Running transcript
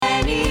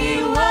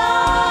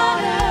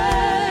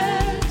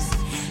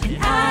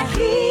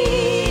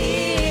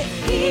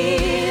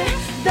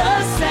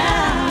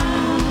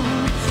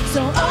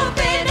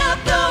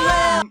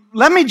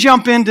Let me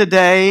jump in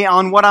today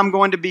on what I'm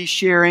going to be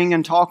sharing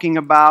and talking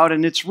about,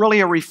 and it's really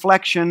a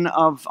reflection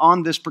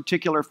on this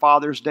particular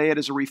Father's Day. It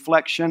is a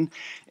reflection,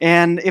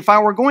 and if I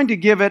were going to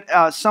give it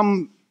if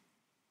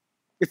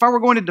I were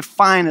going to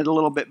define it a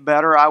little bit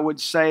better, I would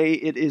say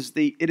it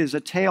is a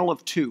tale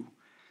of two.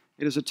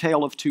 It is a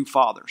tale of two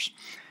fathers,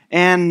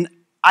 and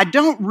I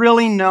don't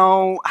really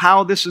know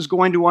how this is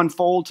going to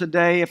unfold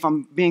today, if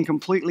I'm being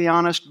completely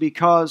honest,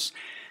 because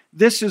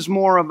this is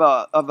more of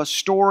a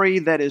story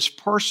that is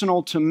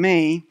personal to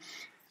me.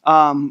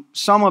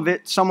 Some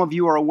of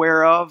you are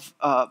aware of.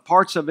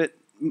 Parts of it,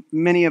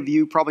 many of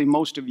you, probably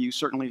most of you,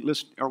 certainly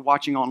are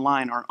watching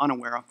online, are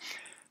unaware of.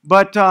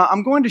 But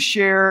I'm going to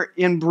share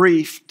in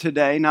brief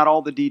today, not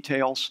all the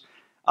details,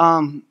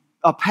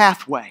 a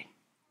pathway.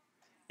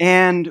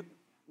 And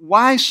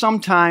why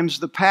sometimes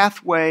the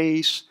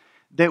pathways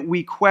that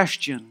we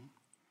question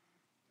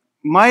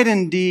might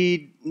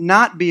indeed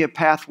not be a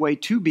pathway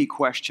to be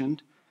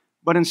questioned,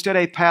 but instead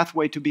a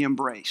pathway to be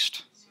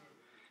embraced.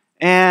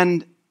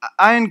 And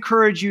I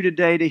encourage you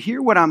today to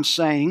hear what I'm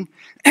saying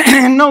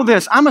and know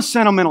this: I'm a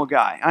sentimental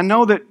guy. I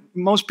know that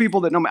most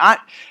people that know me,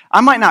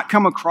 I might not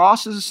come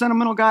across as a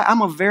sentimental guy.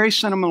 I'm a very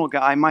sentimental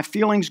guy. My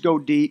feelings go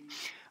deep.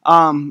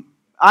 I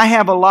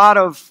have a lot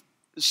of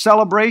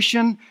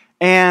celebration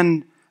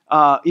and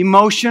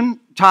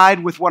emotion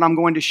tied with what I'm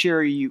going to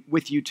share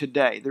with you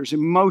today. There's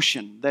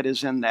emotion that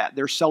is in that.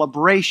 There's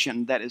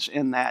celebration that is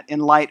in that in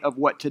light of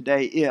what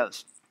today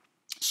is.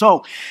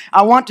 So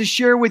I want to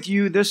share with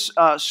you this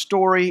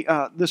story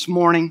this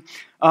morning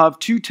of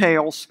two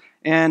tales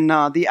and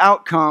the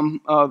outcome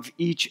of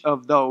each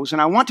of those.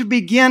 And I want to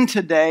begin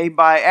today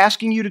by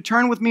asking you to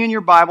turn with me in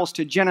your Bibles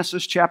to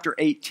Genesis chapter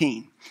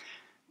 18.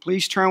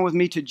 Please turn with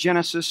me to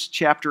Genesis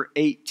chapter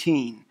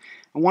 18.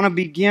 I want to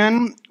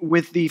begin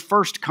with the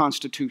first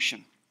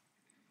constitution.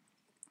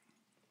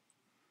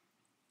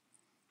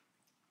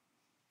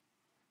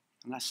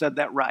 And I said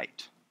that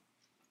right.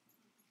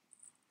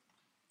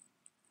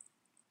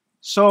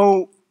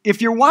 So, if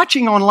you're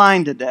watching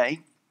online today,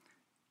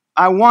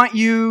 I want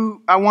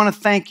to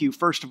thank you,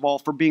 first of all,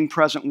 for being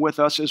present with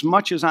us. As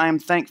much as I am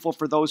thankful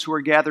for those who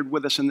are gathered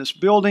with us in this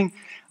building,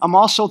 I'm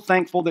also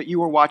thankful that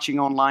you are watching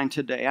online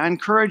today. I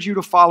encourage you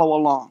to follow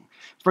along.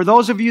 For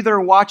those of you that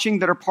are watching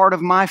that are part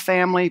of my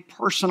family,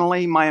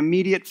 personally, my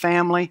immediate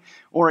family,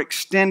 or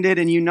extended,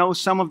 and you know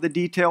some of the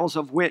details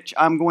of which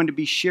I'm going to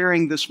be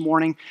sharing this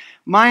morning,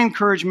 my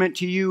encouragement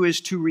to you is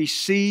to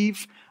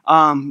receive.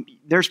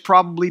 There's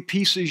probably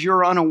pieces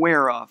you're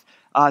unaware of.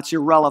 It's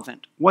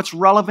irrelevant. What's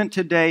relevant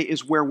today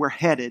is where we're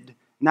headed,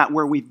 not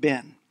where we've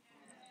been.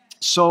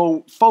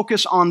 So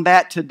focus on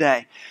that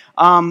today.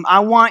 I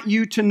want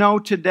you to know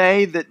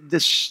today that the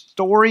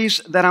stories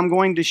that I'm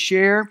going to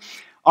share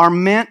are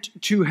meant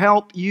to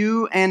help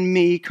you and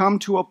me come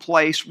to a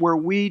place where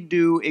we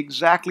do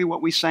exactly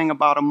what we sang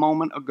about a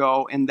moment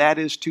ago, and that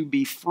is to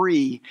be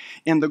free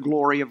in the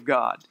glory of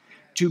God.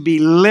 To be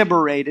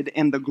liberated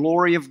in the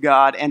glory of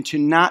God and to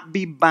not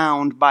be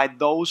bound by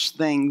those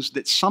things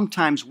that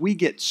sometimes we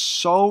get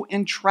so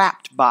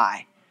entrapped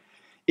by.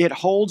 It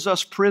holds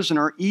us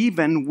prisoner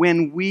even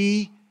when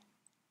we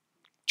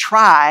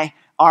try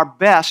our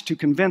best to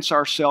convince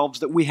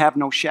ourselves that we have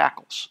no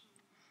shackles.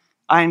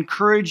 I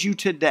encourage you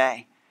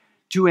today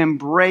to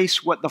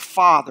embrace what the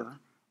Father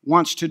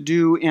wants to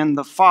do in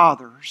the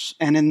fathers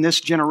and in this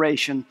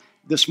generation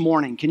this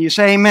morning. Can you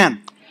say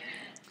amen?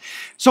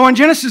 So in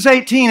Genesis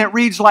 18, it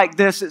reads like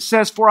this. It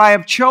says, "For I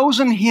have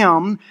chosen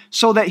him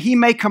so that he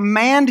may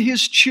command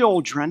his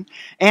children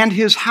and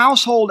his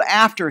household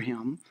after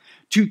him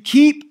to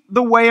keep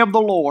the way of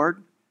the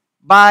Lord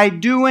by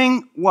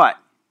doing" what?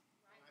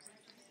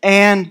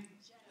 "And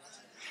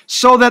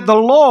so that the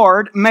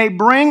Lord may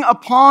bring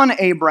upon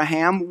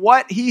Abraham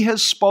what he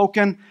has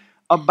spoken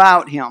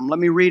about him." Let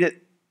me read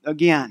it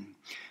again.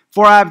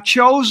 "For I have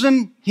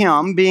chosen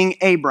him," being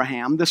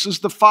Abraham. This is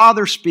the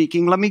Father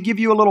speaking. Let me give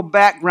you a little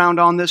background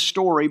on this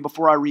story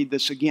before I read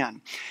this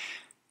again.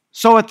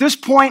 So at this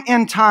point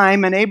in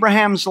time in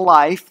Abraham's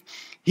life,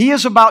 he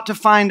is about to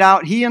find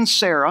out, he and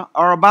Sarah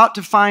are about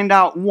to find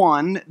out,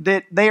 one,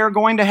 that they are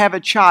going to have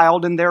a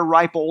child in their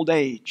ripe old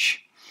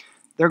age.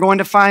 They're going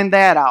to find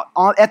that out.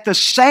 At the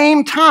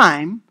same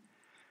time,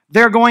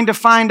 they're going to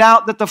find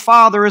out that the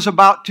Father is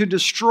about to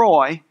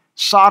destroy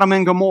Sodom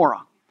and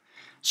Gomorrah.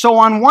 So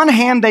on one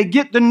hand, they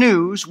get the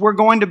news, we're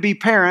going to be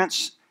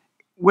parents,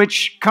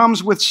 which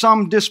comes with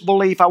some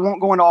disbelief. I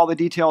won't go into all the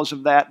details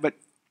of that, but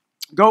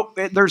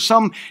there's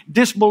some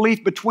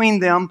disbelief between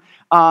them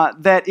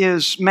that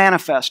is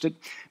manifested.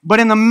 But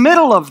in the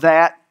middle of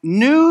that,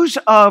 news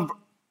of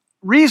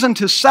reason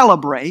to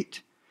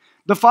celebrate,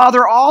 the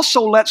Father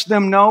also lets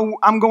them know,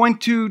 I'm going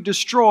to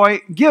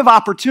give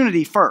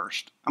opportunity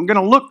first. I'm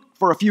going to look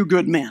for a few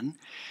good men.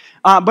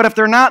 But if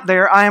they're not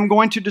there, I am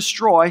going to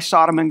destroy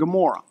Sodom and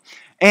Gomorrah.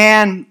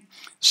 And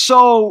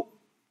so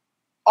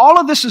all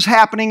of this is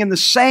happening in the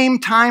same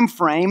time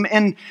frame,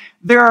 and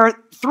there are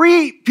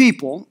three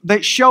people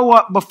that show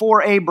up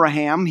before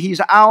Abraham. He's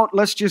out,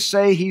 let's just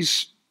say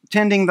he's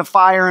tending the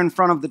fire in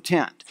front of the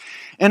tent.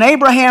 And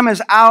Abraham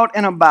is out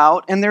and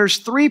about, and there's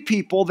three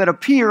people that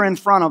appear in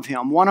front of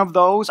him. One of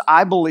those,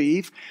 I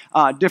believe,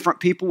 different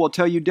people will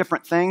tell you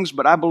different things,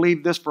 but I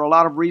believe this for a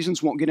lot of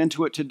reasons. Won't get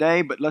into it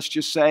today, but let's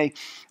just say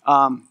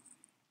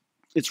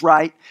it's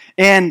right.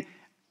 And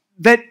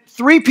that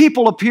three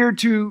people appeared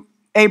to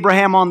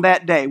Abraham on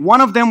that day.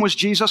 One of them was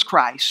Jesus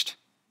Christ.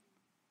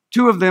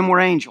 Two of them were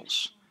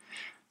angels.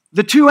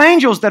 The two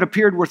angels that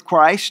appeared with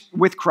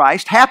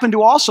Christ happened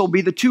to also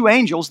be the two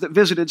angels that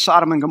visited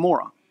Sodom and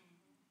Gomorrah.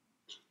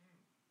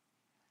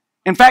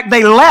 In fact,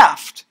 they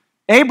left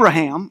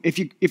Abraham. If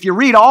you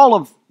read all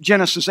of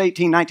Genesis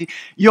 18, 19,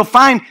 you'll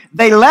find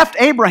they left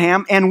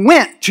Abraham and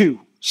went to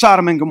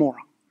Sodom and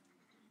Gomorrah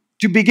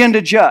to begin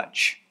to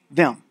judge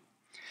them.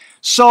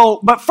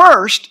 But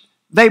first,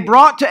 they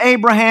brought to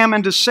Abraham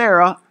and to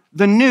Sarah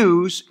the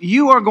news,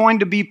 you are going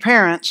to be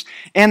parents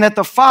and that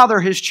the Father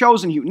has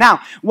chosen you. Now,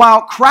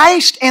 while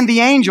Christ and the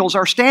angels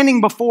are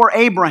standing before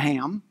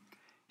Abraham,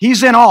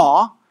 he's in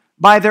awe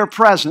by their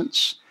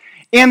presence,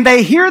 and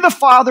they hear the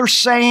Father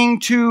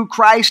saying to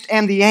Christ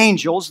and the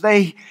angels,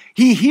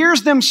 he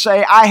hears them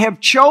say, I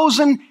have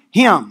chosen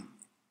him,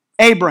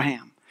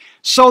 Abraham,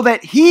 so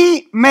that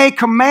he may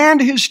command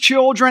his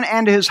children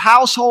and his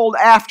household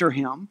after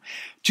him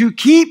to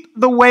keep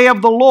the way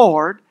of the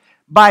Lord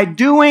by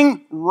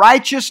doing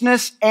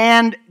righteousness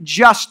and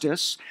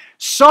justice,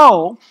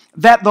 so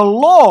that the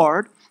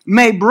Lord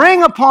may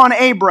bring upon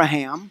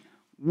Abraham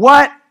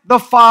what the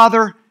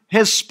Father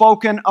has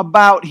spoken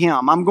about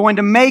him. I'm going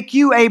to make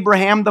you,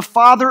 Abraham, the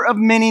father of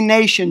many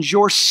nations.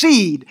 Your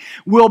seed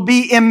will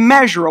be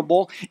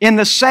immeasurable in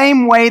the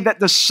same way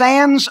that the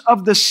sands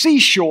of the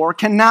seashore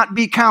cannot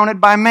be counted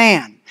by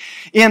man.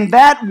 In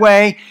that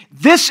way,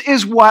 this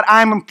is what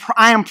I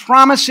am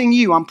promising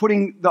you. I'm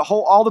putting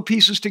all the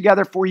pieces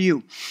together for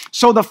you.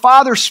 So the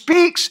Father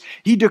speaks,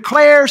 he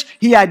declares,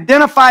 he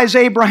identifies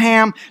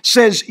Abraham,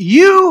 says,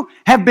 you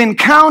have been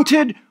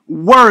counted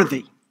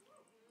worthy.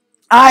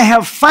 I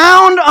have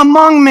found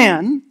among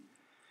men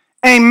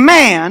a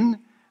man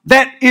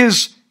that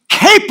is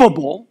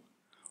capable,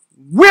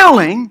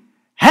 willing,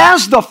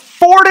 has the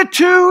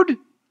fortitude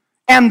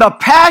and the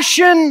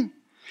passion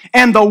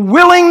and the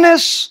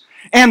willingness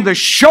and the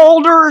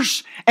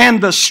shoulders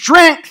and the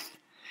strength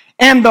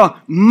and the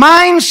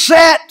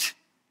mindset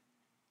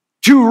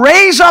to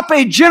raise up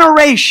a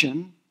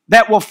generation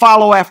that will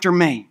follow after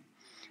me.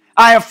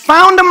 I have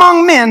found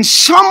among men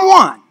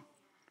someone.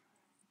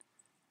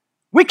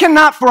 We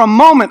cannot for a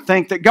moment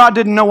think that God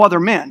didn't know other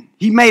men.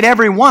 He made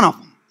every one of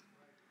them.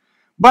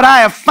 But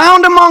I have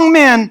found among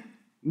men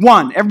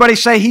one. Everybody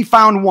say he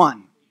found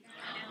one.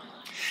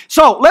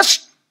 So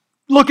let's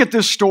look at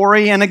this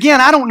story. And again,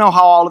 I don't know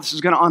how all of this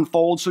is going to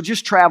unfold, so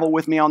just travel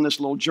with me on this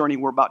little journey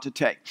we're about to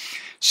take.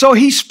 So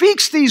he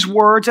speaks these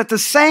words at the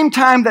same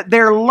time that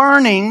they're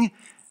learning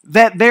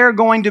that they're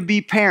going to be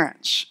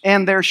parents,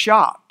 and they're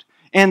shocked.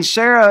 And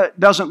Sarah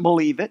doesn't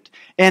believe it,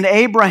 and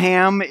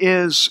Abraham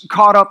is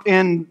caught up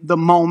in the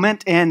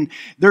moment, and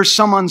there's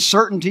some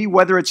uncertainty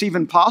whether it's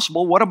even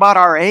possible. What about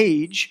our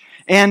age?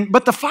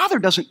 But the father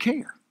doesn't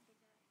care.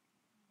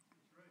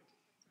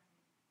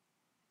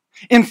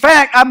 In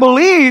fact, I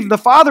believe the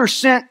Father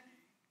sent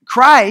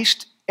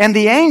Christ and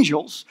the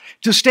angels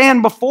to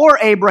stand before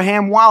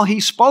Abraham while he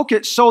spoke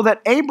it so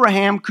that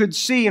Abraham could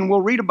see, and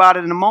we'll read about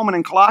it in a moment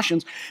in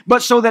Colossians,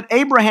 but so that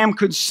Abraham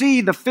could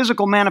see the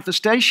physical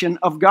manifestation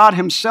of God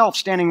himself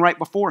standing right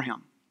before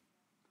him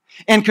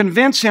and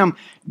convince him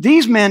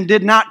these men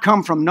did not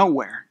come from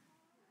nowhere.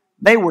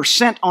 They were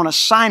sent on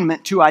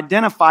assignment to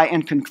identify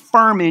and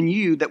confirm in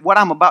you that what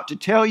I'm about to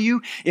tell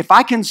you, if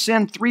I can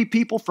send three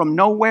people from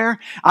nowhere,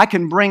 I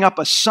can bring up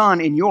a son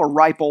in your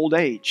ripe old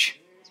age.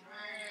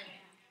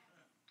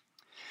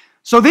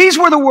 So these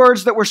were the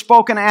words that were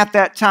spoken at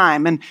that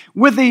time. And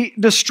with the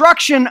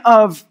destruction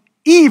of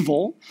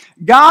evil,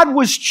 God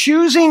was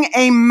choosing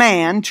a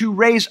man to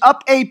raise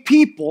up a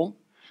people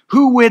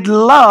who would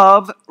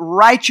love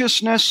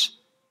righteousness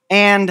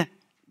and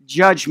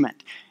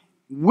judgment.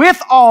 With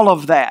all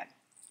of that,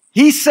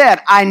 he said,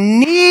 I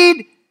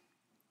need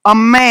a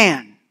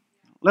man.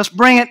 Let's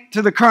bring it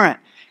to the current.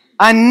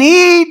 I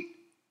need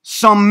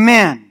some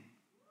men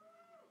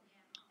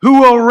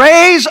who will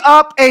raise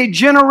up a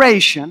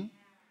generation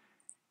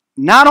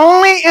not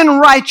only in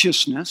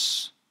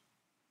righteousness,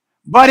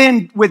 but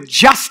with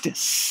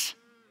justice.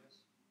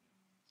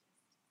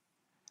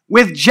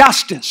 With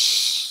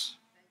justice.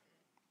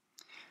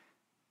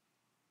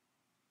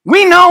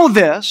 We know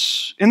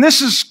this, and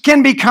this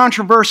can be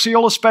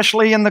controversial,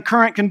 especially in the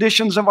current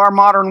conditions of our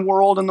modern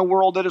world and the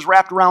world that is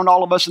wrapped around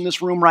all of us in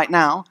this room right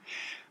now.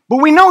 But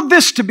we know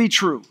this to be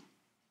true.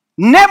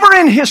 Never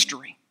in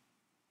history,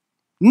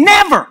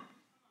 never,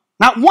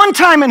 not one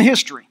time in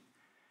history,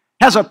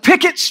 has a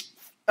picket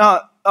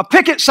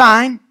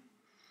sign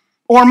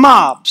or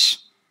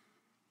mobs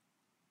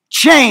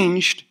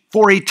changed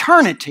for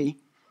eternity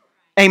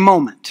a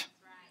moment.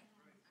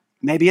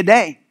 Maybe a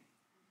day.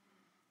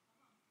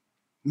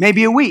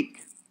 Maybe a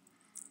week,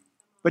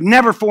 but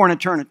never for an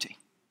eternity.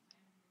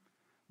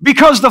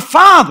 Because the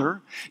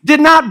Father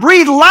did not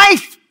breathe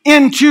life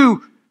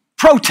into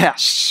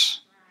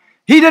protests.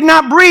 He did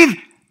not breathe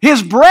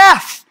His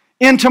breath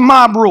into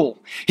mob rule.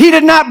 He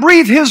did not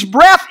breathe His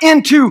breath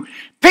into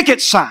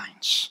picket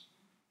signs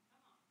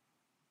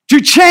to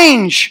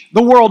change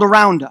the world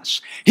around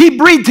us. He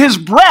breathed His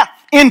breath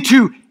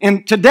into,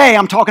 and today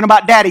I'm talking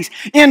about daddies,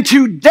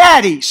 into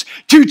daddies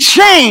to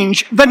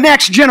change the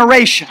next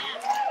generation.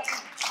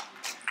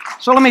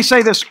 So let me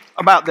say this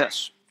about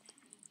this.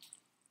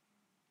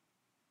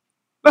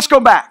 Let's go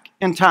back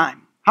in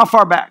time. How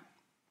far back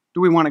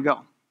do we want to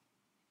go?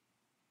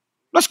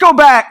 Let's go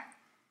back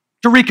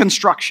to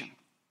Reconstruction.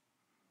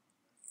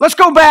 Let's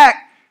go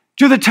back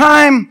to the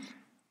time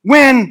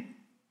when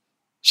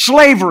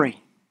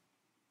slavery,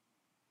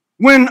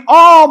 when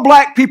all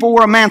black people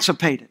were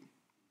emancipated.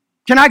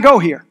 Can I go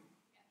here?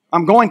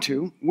 I'm going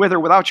to, with or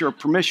without your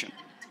permission.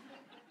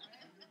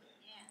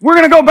 We're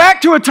going to go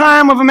back to a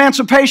time of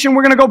emancipation.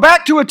 We're going to go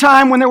back to a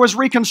time when there was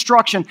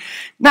Reconstruction.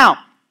 Now,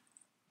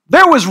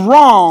 there was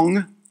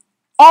wrong.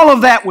 All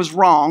of that was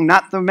wrong.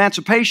 Not the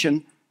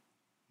emancipation,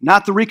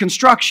 not the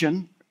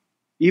Reconstruction,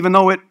 even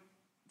though it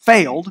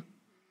failed.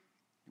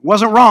 It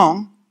wasn't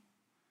wrong.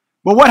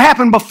 But what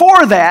happened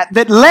before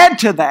that led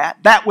to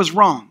that was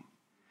wrong.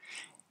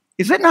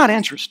 Is it not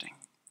interesting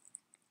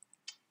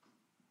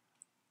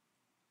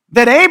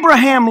that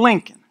Abraham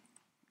Lincoln,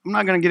 I'm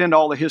not going to get into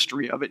all the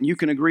history of it, and you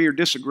can agree or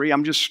disagree.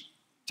 I'm just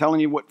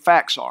telling you what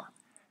facts are.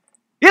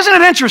 Isn't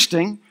it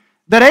interesting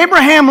that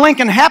Abraham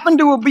Lincoln happened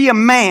to be a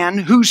man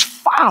whose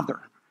father,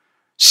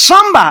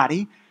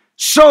 somebody,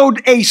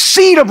 sowed a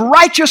seed of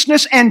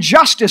righteousness and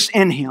justice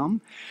in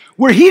him,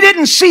 where he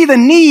didn't see the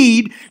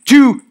need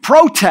to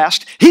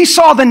protest. He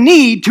saw the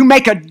need to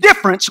make a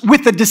difference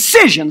with the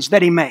decisions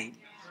that he made.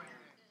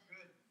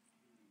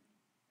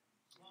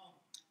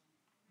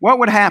 What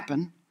would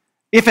happen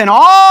if in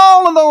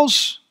all of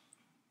those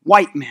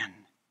white men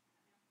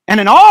and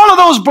in all of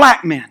those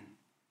black men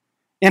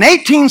in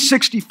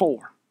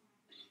 1864,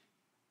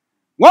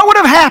 what would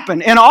have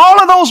happened in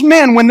all of those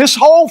men when this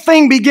whole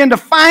thing began to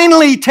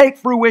finally take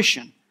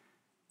fruition?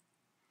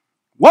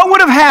 What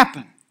would have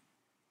happened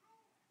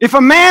if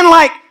a man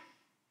like,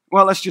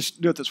 well, let's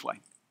just do it this way.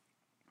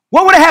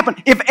 What would have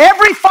happened if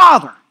every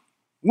father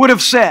would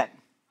have said,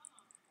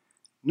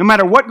 no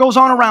matter what goes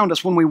on around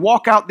us when we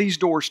walk out these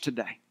doors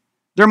today,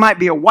 there might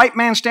be a white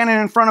man standing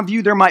in front of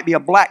you, there might be a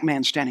black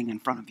man standing in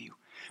front of you.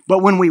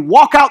 But when we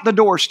walk out the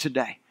doors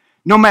today,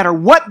 no matter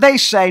what they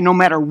say, no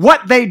matter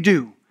what they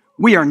do,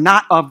 we are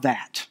not of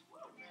that.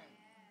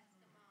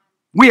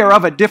 We are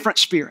of a different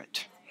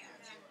spirit.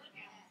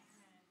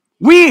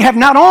 We have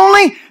not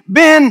only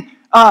been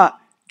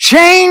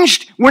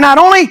changed, we're not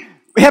only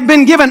have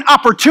been given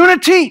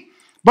opportunity,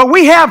 but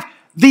we have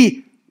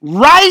the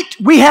right,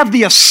 we have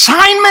the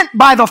assignment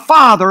by the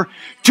Father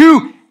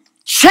to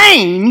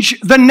change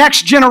the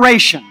next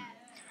generation.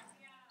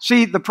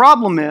 See, the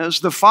problem is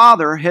the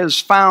Father has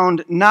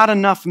found not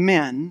enough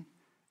men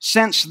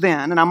since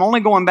then, and I'm only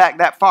going back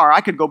that far.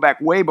 I could go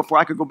back way before.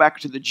 I could go back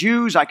to the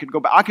Jews. I could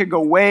go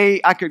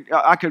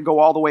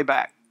all the way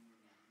back.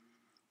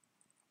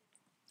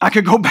 I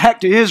could go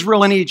back to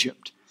Israel and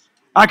Egypt.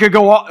 I could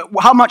go,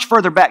 how much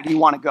further back do you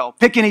want to go?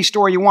 Pick any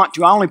story you want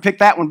to. I only pick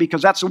that one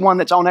because that's the one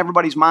that's on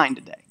everybody's mind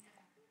today.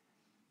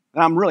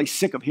 That I'm really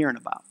sick of hearing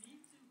about.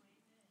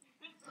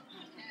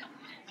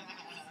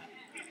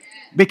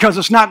 Because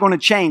it's not going to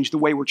change the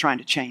way we're trying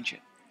to change it.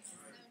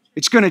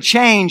 It's going to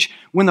change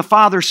when the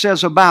Father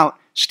says about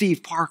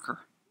Steve Parker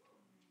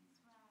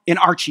and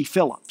Archie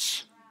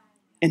Phillips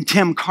and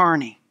Tim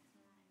Carney.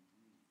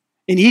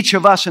 In each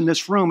of us in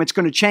this room, it's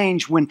going to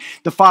change when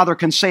the Father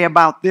can say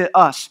about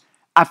us,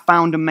 I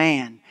found a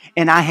man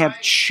and I have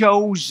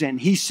chosen.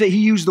 He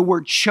used the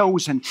word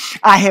chosen.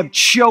 I have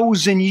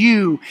chosen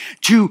you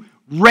to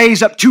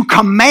raise up, to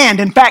command.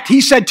 In fact,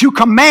 he said to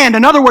command.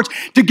 In other words,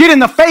 to get in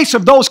the face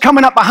of those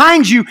coming up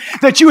behind you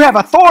that you have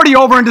authority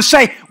over and to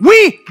say,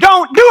 we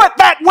don't do it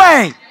that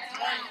way.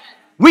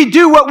 We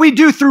do what we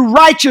do through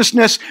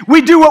righteousness.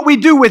 We do what we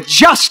do with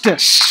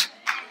justice.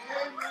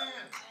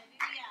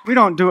 We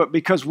don't do it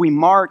because we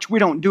march. We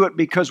don't do it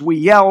because we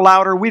yell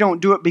louder. We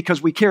don't do it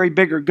because we carry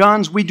bigger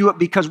guns. We do it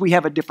because we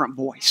have a different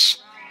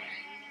voice.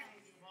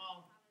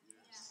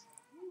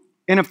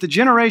 And if the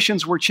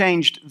generations were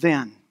changed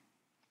then,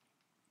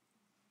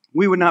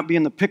 we would not be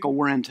in the pickle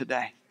we're in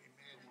today.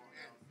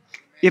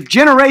 If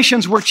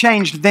generations were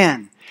changed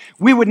then,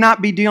 we would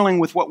not be dealing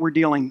with what we're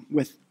dealing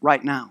with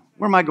right now.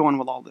 Where am I going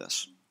with all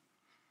this?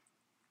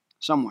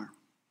 Somewhere.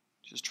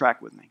 Just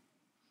track with me.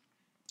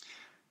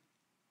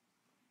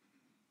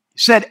 He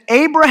said,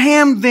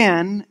 Abraham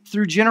then,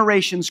 through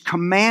generations,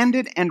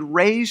 commanded and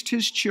raised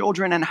his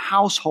children and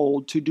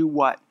household to do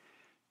what?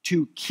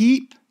 To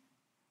keep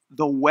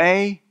the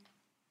way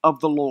of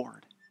the Lord.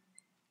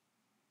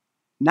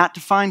 Not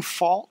to find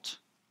fault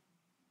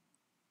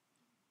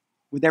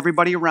with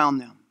everybody around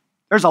them.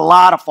 There's a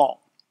lot of fault.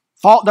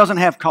 Fault doesn't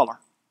have color.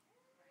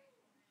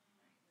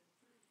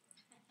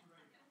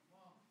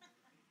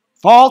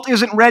 Fault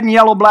isn't red and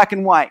yellow, black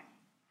and white.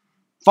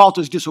 Fault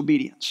is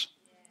disobedience.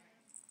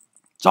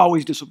 It's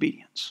always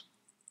disobedience.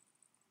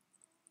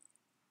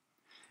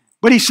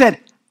 But he said,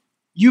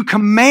 you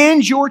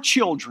command your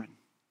children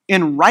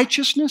in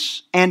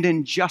righteousness and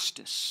in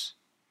justice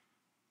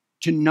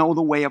to know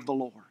the way of the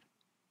Lord.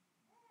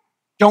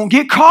 Don't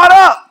get caught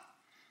up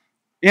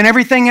in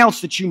everything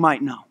else that you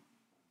might know.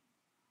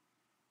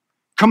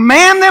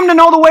 Command them to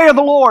know the way of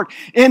the Lord.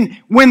 And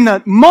when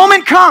the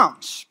moment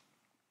comes,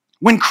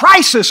 when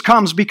crisis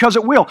comes, because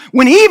it will.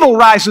 When evil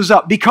rises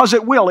up, because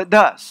it will, it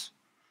does.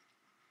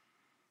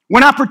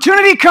 When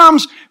opportunity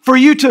comes for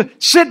you to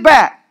sit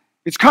back,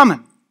 it's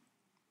coming.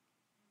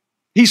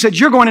 He said,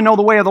 you're going to know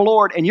the way of the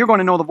Lord, and you're going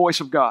to know the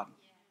voice of God.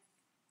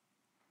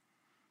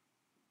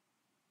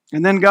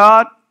 And then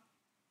God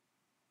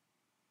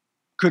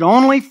could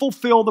only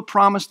fulfill the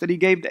promise that He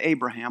gave to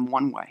Abraham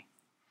one way,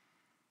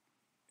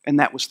 and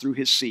that was through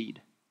his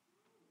seed.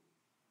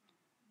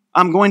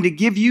 I'm going to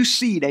give you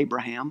seed,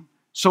 Abraham,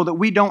 so that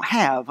we don't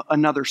have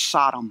another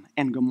Sodom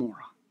and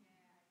Gomorrah.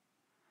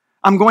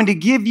 I'm going to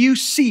give you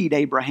seed,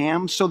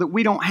 Abraham, so that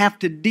we don't have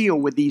to deal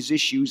with these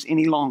issues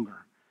any longer.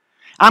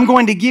 I'm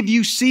going to give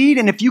you seed,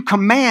 and if you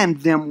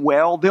command them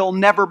well, there'll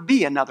never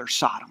be another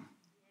Sodom.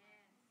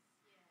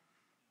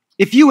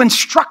 If you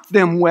instruct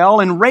them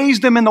well and raise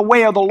them in the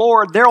way of the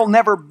Lord, there'll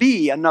never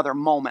be another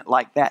moment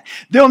like that.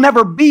 There'll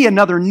never be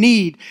another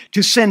need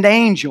to send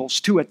angels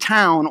to a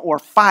town or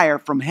fire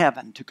from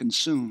heaven to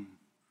consume.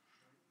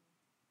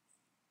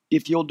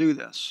 If you'll do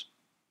this.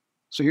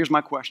 So here's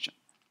my question.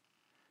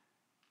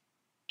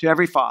 To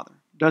every father,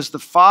 does the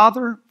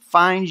Father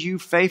find you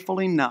faithful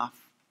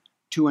enough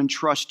to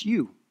entrust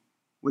you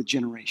with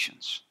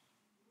generations?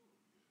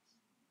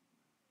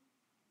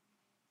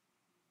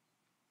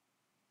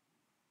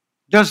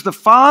 Does the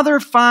Father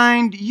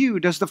find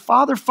you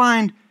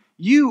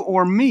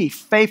or me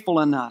faithful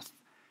enough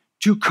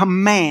to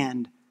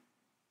command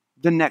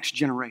the next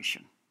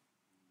generation?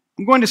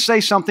 I'm going to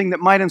say something that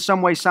might in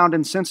some way sound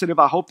insensitive.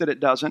 I hope that it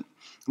doesn't.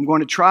 I'm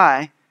going to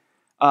try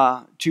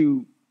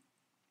to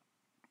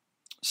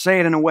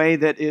say it in a way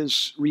that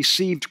is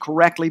received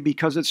correctly,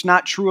 because it's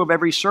not true of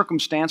every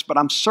circumstance, but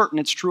I'm certain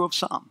it's true of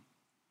some.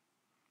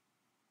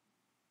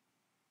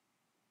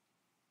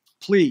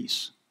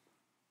 Please,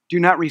 do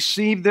not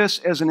receive this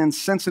as an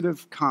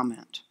insensitive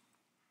comment.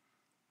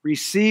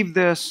 Receive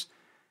this,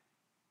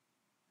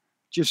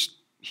 just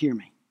hear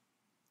me.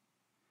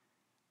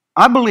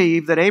 I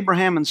believe that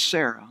Abraham and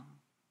Sarah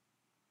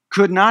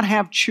could not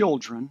have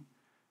children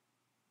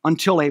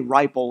until a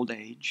ripe old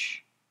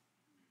age,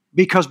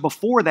 because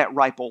before that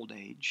ripe old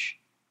age,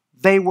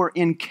 they were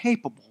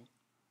incapable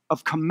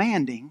of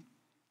commanding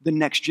the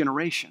next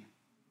generation.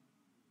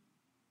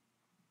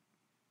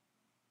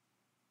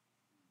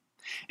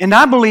 And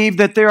I believe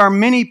that there are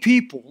many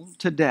people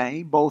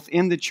today, both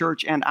in the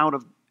church and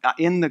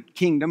in the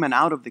kingdom and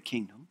out of the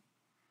kingdom,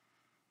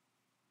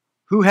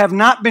 who have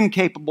not been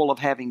capable of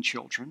having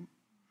children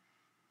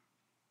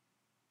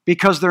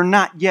because they're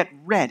not yet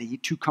ready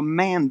to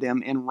command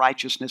them in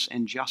righteousness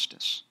and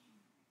justice.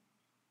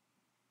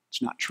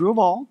 It's not true of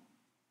all,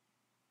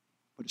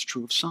 but it's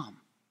true of some.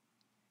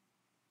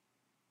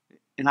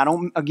 And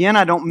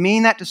I don't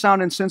mean that to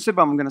sound insensitive.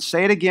 I'm going to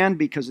say it again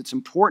because it's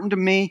important to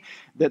me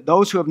that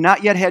those who have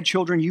not yet had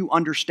children, you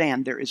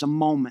understand there is a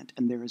moment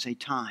and there is a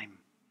time.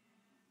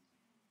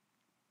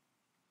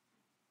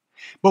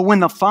 But when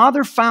the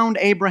Father found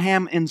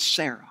Abraham and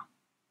Sarah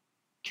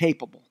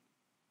capable,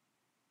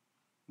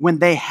 when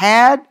they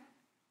had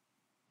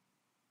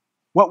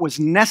what was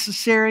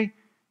necessary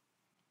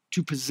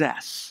to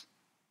possess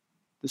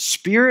the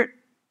Spirit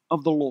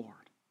of the Lord,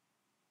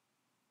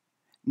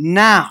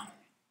 now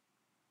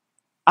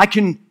I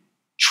can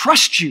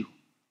trust you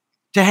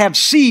to have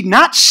seed,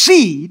 not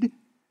seed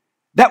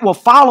that will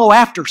follow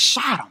after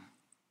Sodom,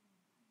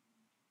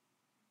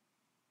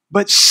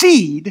 but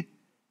seed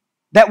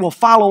that will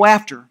follow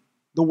after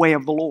the way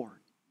of the Lord.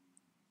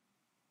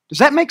 Does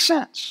that make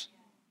sense?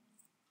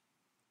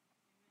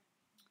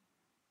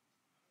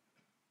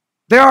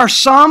 There are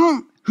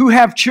some who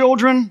have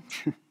children.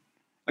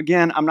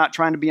 Again, I'm not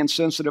trying to be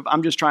insensitive.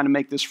 I'm just trying to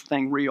make this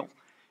thing real.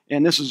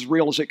 And this is as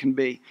real as it can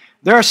be.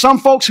 There are some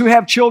folks who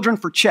have children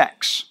for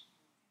checks.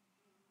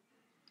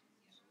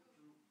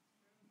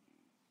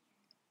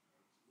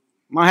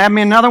 I'm going to have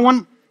me another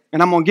one,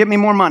 and I'm going to get me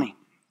more money.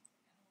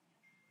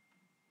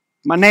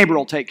 My neighbor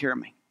will take care of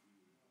me.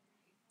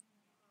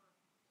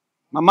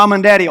 My mom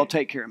and daddy will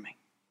take care of me.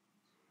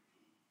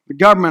 The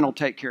government will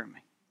take care of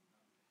me.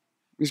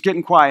 It's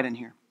getting quiet in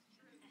here.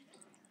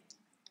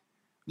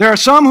 There are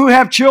some who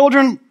have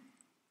children.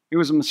 It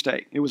was a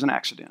mistake. It was an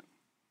accident.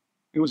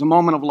 It was a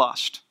moment of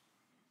lust.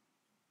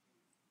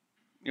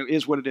 It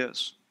is what it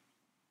is.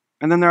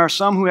 And then there are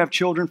some who have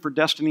children for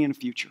destiny and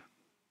future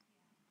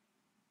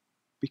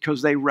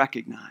because they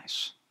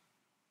recognize.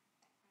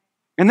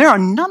 And there are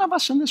none of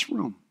us in this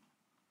room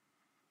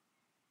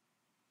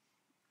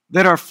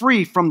that are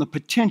free from the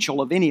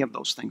potential of any of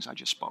those things I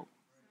just spoke.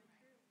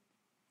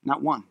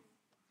 Not one.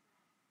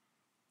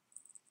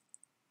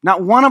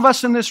 Not one of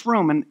us in this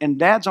room, and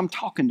dads, I'm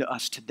talking to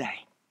us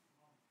today.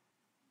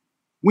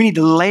 We need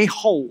to lay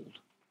hold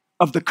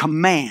of the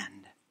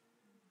command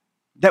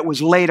that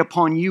was laid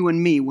upon you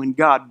and me when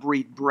God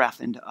breathed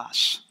breath into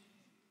us.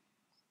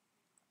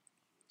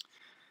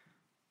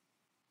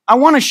 I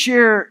want to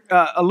share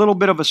a little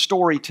bit of a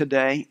story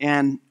today,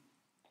 and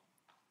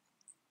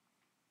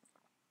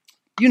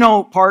you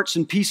know parts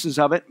and pieces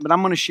of it, but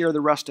I'm going to share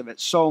the rest of it.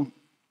 So,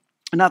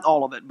 not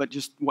all of it, but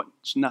just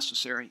what's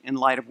necessary in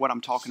light of what I'm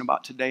talking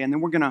about today. And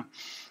then I'm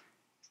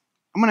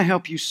going to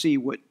help you see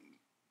what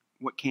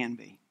can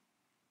be.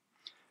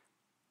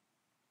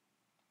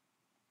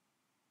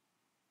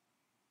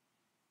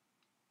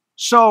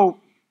 So,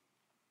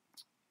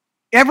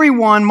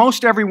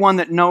 most everyone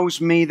that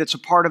knows me that's a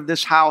part of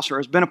this house or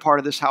has been a part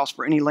of this house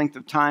for any length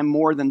of time,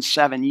 more than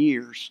 7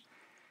 years.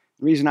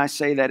 The reason I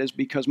say that is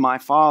because my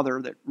father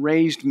that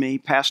raised me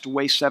passed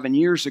away 7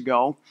 years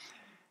ago.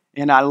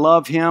 And I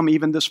love him.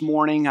 Even this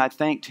morning, I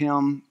thanked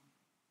him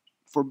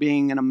for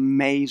being an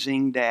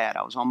amazing dad.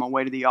 I was on my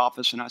way to the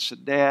office and I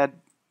said, Dad,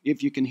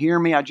 if you can hear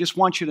me, I just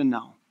want you to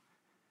know,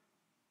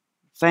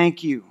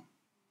 thank you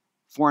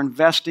for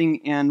investing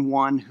in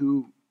one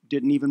who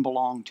didn't even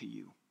belong to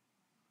you.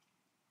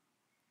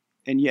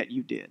 And yet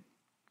you did.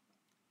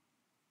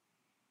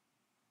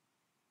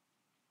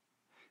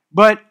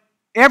 But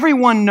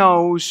everyone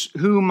knows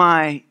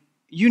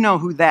you know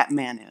who that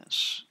man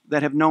is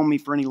that have known me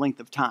for any length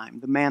of time,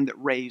 the man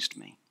that raised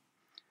me.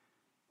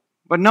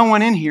 But no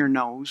one in here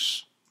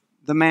knows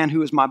the man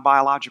who is my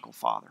biological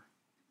father,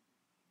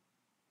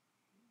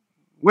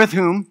 with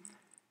whom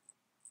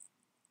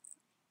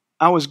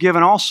I was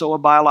given also a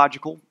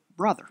biological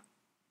brother.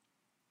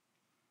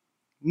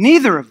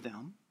 Neither of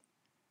them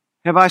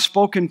have I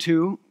spoken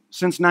to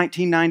since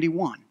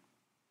 1991.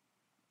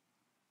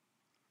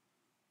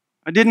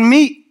 I didn't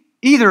meet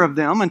either of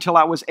them until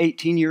I was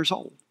 18 years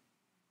old.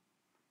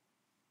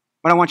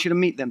 But I want you to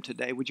meet them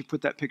today. Would you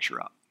put that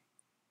picture up?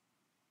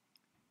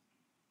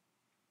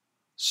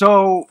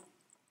 So,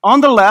 on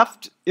the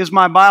left is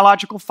my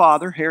biological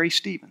father, Harry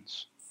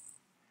Stevens.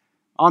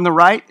 On the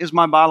right is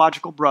my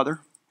biological brother,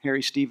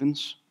 Harry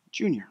Stevens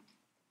Jr.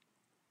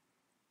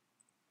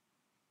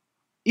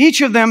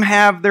 Each of them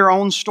have their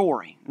own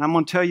story, and I'm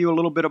going to tell you a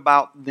little bit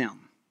about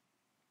them.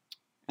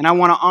 And I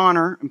want to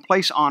honor and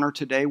place honor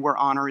today where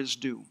honor is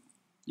due.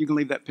 You can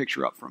leave that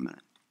picture up for a minute.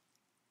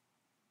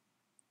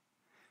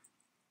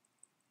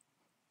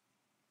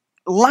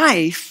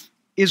 Life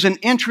is an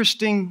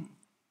interesting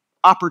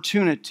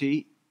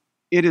opportunity.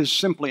 It is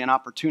simply an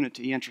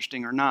opportunity,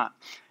 interesting or not.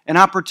 An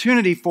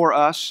opportunity for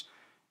us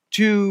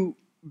to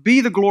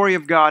be the glory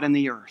of God in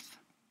the earth.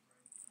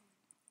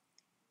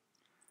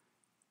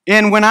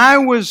 And when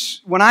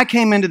I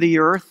came into the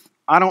earth,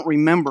 I don't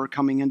remember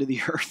coming into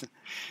the earth.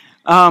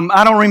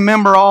 I don't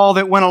remember all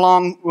that went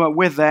along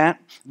with that,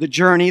 the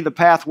journey, the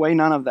pathway,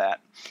 none of that.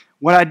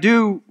 What I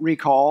do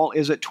recall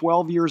is at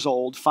 12 years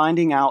old,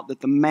 finding out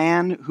that the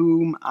man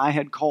whom I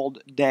had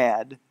called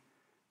Dad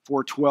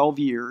for 12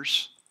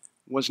 years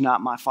was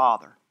not my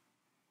father.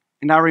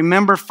 And I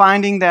remember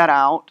finding that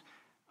out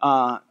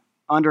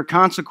under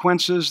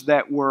consequences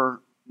that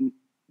weren't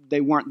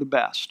the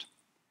best.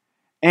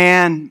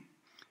 And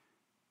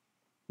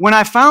when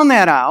I found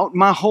that out,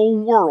 my whole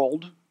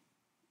world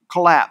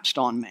collapsed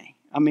on me.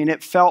 I mean,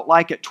 it felt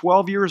like at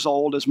 12 years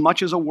old, as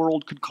much as a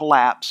world could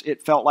collapse,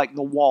 it felt like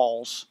the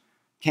walls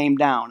came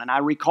down. And I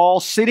recall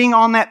sitting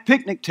on that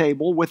picnic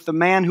table with the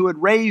man who had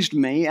raised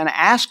me and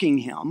asking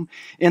him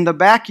in the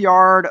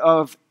backyard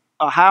of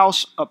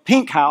a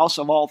pink house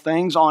of all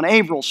things on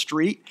Averill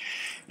Street.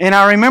 And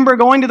I remember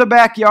going to the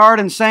backyard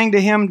and saying to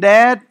him,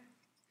 Dad,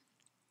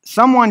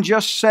 someone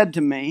just said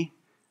to me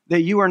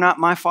that you are not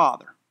my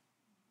father.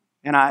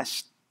 And I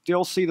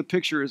still see the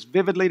picture as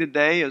vividly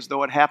today as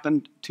though it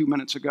happened 2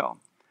 minutes ago.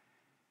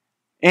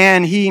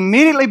 And he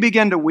immediately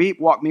began to weep,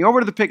 walked me over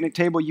to the picnic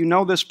table. You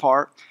know this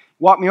part.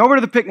 Walked me over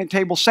to the picnic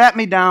table, sat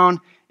me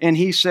down, and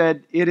he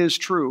said, it is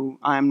true,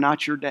 I am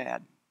not your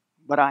dad,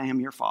 but I am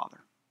your father.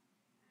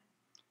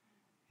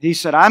 He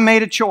said, I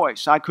made a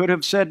choice. I could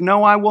have said,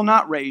 no, I will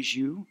not raise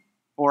you,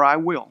 or I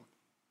will.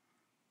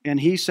 And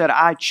he said,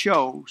 I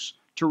chose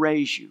to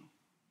raise you.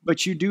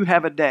 But you do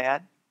have a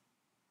dad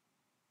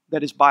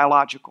that is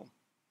biological.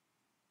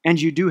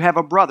 And you do have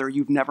a brother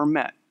you've never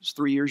met. He's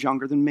 3 years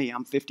younger than me.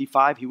 I'm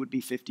 55. He would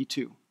be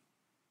 52.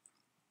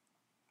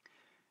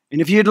 And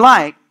if you'd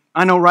like,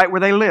 I know right where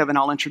they live, and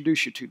I'll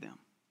introduce you to them.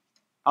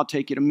 I'll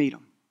take you to meet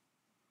them.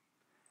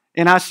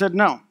 And I said,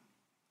 no,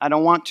 I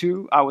don't want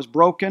to. I was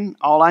broken.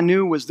 All I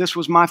knew was this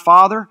was my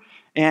father,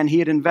 and he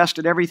had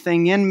invested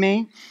everything in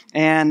me,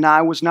 and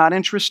I was not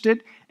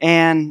interested,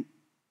 and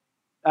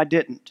I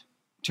didn't.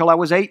 Till I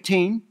was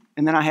 18,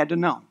 and then I had to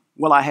know.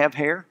 Will I have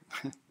hair?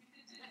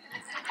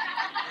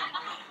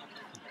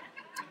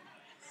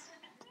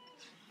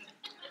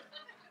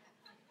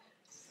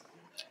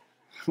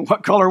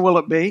 What color will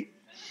it be?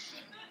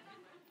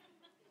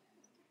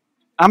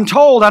 I'm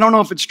told, I don't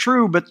know if it's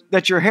true, but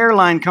that your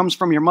hairline comes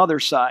from your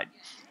mother's side.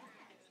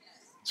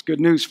 It's good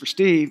news for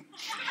Steve.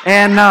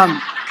 And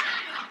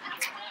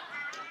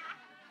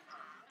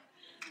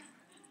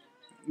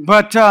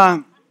but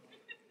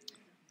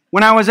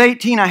when I was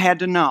 18, I had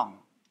to know.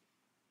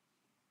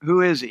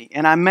 who is he?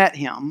 And I met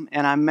him,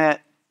 and I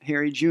met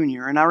Harry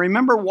Jr. And I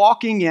remember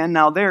walking in.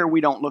 Now there,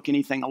 we don't look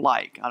anything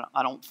alike,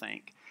 I don't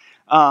think.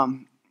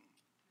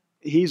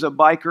 He's a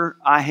biker.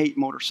 I hate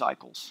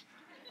motorcycles.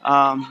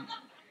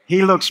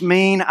 He looks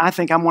mean. I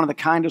think I'm one of the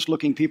kindest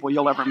looking people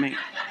you'll ever meet.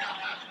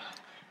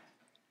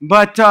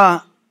 But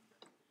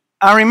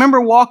I remember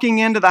walking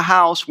into the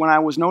house when I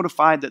was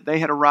notified that they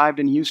had arrived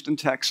in Houston,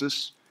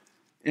 Texas,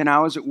 and I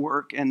was at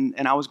work, and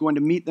I was going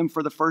to meet them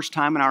for the first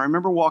time. And I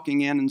remember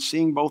walking in and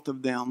seeing both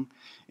of them.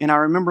 And I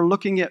remember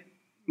looking at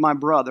my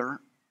brother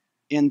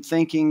and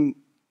thinking,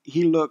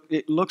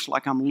 it looks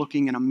like I'm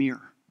looking in a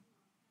mirror.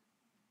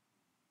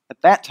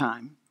 At that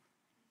time,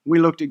 we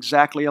looked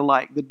exactly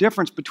alike. The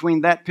difference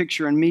between that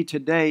picture and me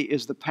today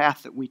is the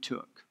path that we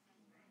took.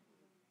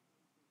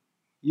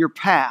 Your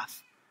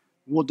path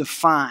will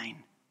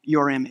define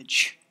your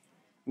image.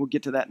 We'll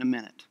get to that in a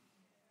minute.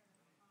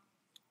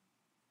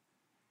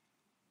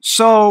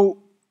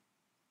 So,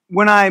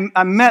 when I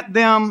met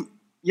them,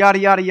 yada,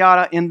 yada,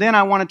 yada, and then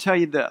I want to tell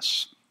you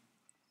this.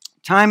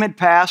 Time had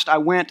passed. I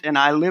went and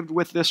I lived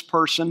with this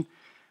person.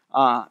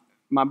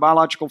 My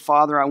biological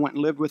father, I went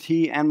and lived with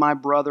he and my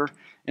brother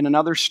in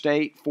another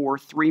state for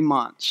 3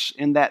 months.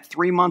 In that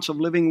 3 months of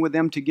living with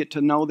them to get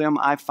to know them,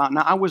 I found,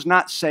 now I was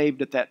not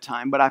saved at that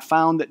time, but I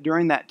found that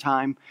during that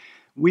time,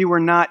 we were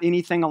not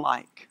anything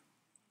alike.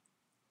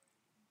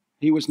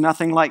 He was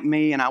nothing like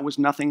me, and I was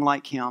nothing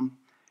like him.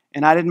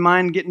 And I didn't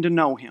mind getting to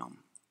know him,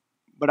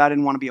 but I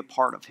didn't want to be a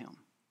part of him.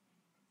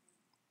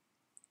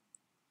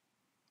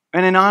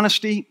 And in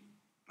honesty,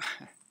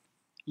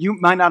 you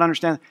might not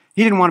understand,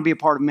 he didn't want to be a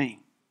part of me.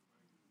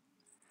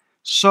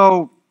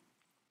 So,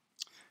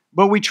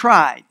 but we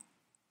tried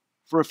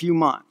for a few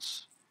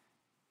months.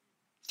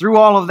 Through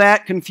all of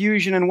that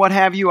confusion and what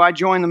have you, I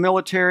joined the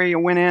military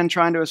and went in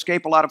trying to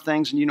escape a lot of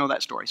things, and you know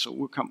that story, so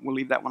we'll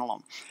leave that one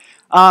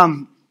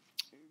alone.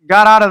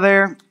 Got out of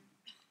there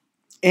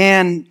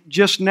and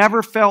just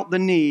never felt the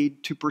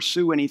need to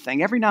pursue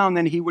anything. Every now and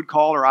then he would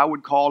call or I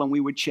would call and we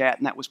would chat,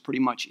 and that was pretty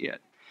much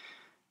it.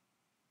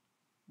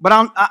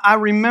 But I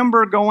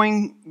remember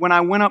going, when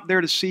I went up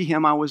there to see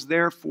him, I was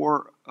there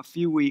for a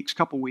few weeks,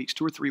 couple weeks,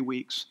 2 or 3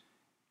 weeks.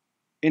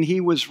 And he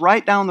was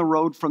right down the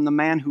road from the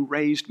man who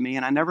raised me,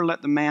 and I never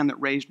let the man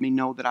that raised me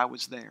know that I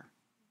was there.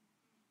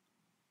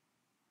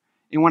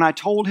 And when I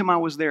told him I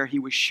was there, he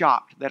was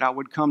shocked that I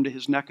would come to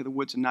his neck of the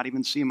woods and not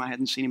even see him. I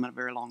hadn't seen him in a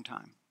very long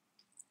time.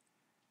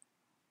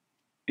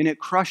 And it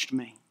crushed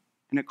me,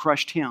 and it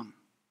crushed him.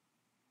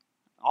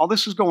 All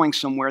this is going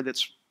somewhere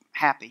that's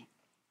happy.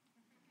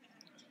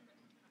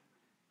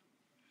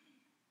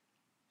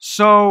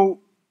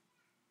 So,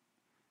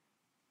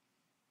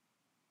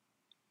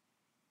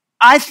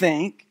 I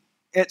think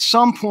at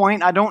some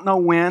point, I don't know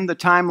when, the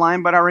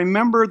timeline, but I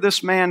remember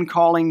this man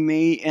calling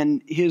me,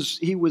 and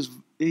he was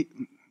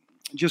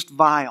just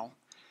vile.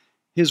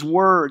 His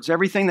words,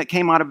 everything that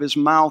came out of his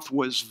mouth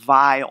was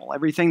vile.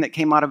 Everything that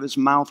came out of his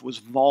mouth was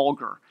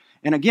vulgar.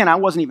 And again, I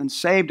wasn't even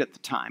saved at the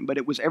time, but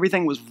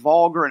everything was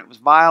vulgar and it was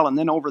vile. And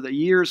then over the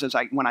years,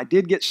 when I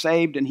did get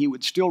saved, and he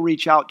would still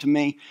reach out to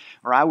me,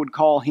 or I would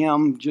call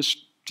him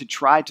just to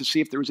try to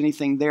see if there was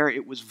anything there,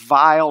 it was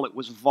vile, it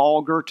was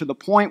vulgar, to the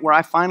point where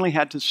I finally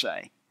had to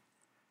say,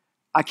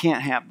 I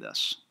can't have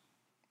this.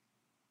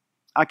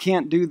 I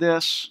can't do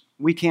this.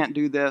 We can't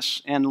do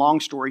this. And long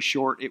story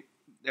short,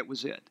 that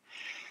was it.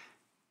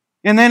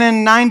 And then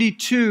in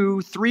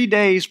 92, 3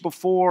 days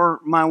before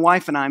my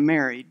wife and I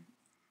married,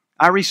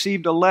 I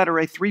received a letter,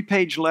 a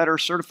 3-page letter,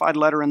 certified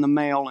letter in the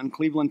mail in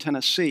Cleveland,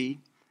 Tennessee,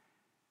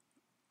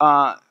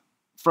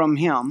 from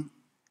him.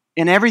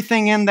 And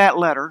everything in that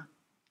letter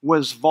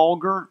was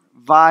vulgar,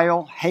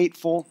 vile,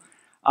 hateful.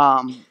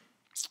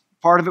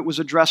 Part of it was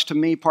addressed to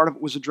me, part of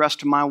it was addressed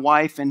to my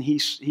wife, and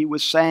he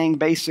was saying,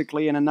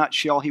 basically in a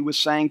nutshell, he was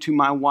saying to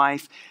my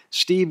wife,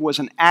 Steve was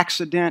an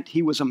accident,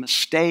 he was a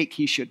mistake,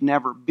 he should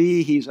never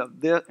be,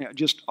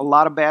 just a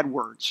lot of bad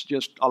words,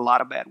 just a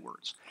lot of bad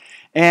words.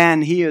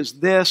 And he is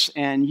this,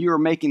 and you are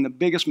making the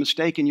biggest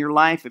mistake in your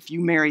life. If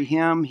you marry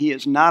him, he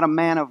is not a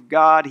man of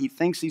God. He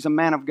thinks he's a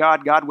man of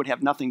God. God would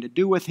have nothing to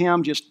do with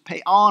him. Just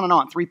pay on and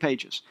on, 3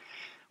 pages.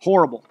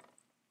 Horrible.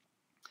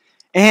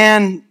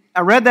 And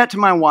I read that to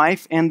my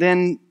wife, and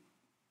then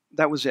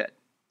that was it.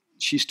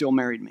 She still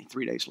married me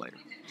 3 days later.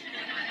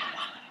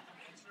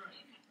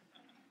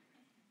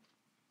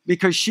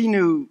 Because she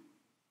knew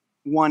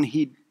one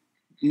he'd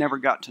never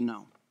got to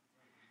know.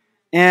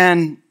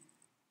 And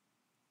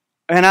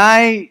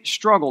I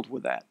struggled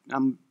with that.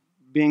 I'm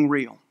being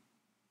real.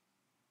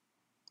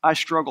 I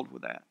struggled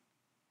with that.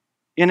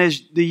 And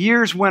as the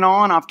years went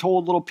on, I've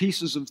told little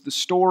pieces of the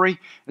story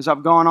as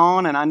I've gone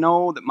on, and I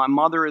know that my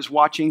mother is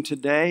watching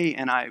today,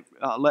 and I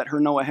let her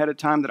know ahead of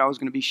time that I was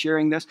going to be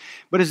sharing this.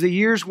 But as the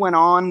years went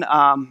on,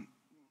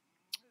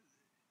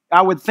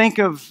 I would think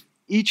of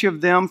each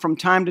of them from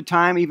time to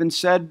time, even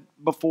said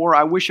before,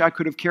 I wish I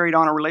could have carried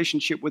on a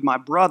relationship with my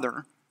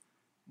brother,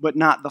 but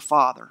not the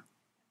father.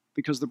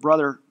 Because the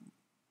brother,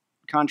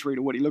 contrary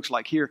to what he looks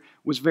like here,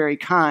 was very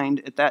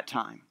kind at that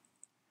time.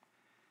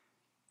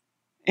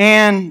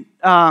 And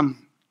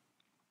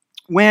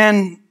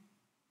when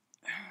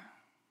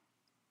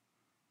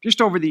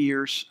just over the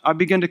years, I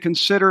began to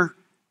consider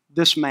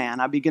this man.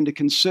 I began to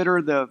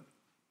consider the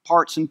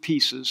parts and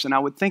pieces, and I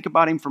would think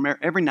about him from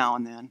every now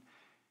and then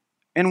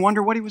and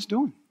wonder what he was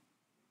doing.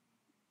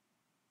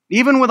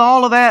 Even with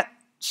all of that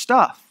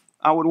stuff,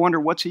 I would wonder,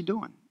 what's he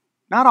doing?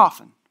 Not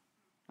often.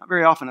 Not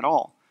very often at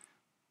all.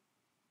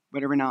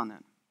 But every now and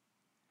then.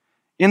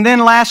 And then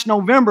last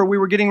November, we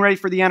were getting ready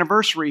for the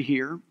anniversary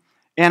here,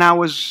 and I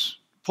was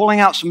pulling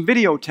out some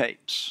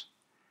videotapes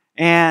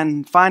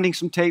and finding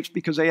some tapes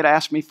because they had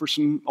asked me for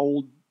some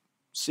old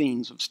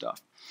scenes of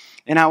stuff.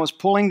 And I was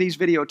pulling these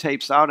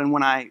videotapes out, and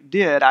when I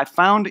did, I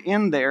found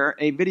in there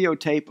a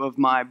videotape of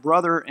my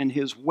brother and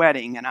his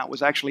wedding, and I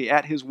was actually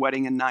at his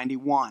wedding in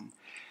 '91.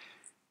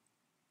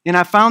 And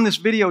I found this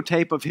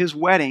videotape of his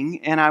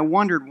wedding, and I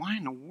wondered, why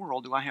in the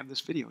world do I have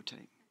this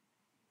videotape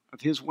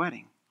of his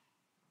wedding?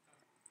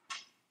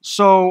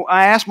 So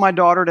I asked my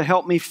daughter to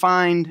help me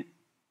find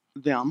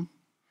them,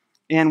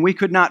 and we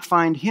could not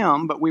find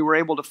him, but we were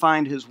able to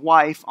find his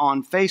wife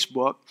on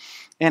Facebook,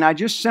 and I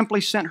just simply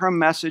sent her a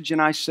message,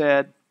 and I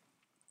said,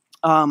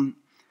 I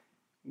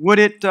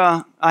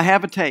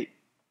have a tape.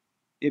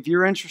 If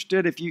you're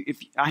interested, if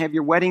I have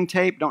your wedding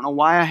tape, don't know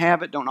why I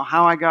have it, don't know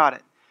how I got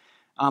it,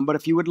 but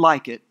if you would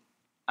like it,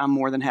 I'm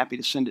more than happy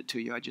to send it to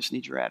you. I just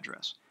need your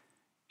address.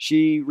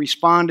 She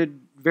responded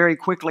very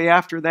quickly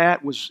after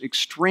that, was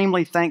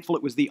extremely thankful.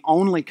 It was the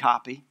only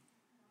copy.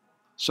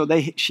 So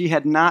she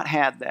had not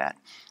had that.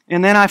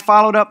 And then I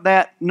followed up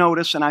that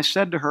notice and I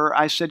said to her,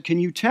 can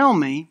you tell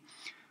me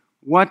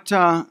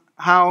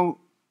how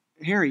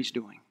Harry's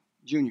doing,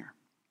 Jr.?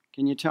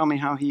 Can you tell me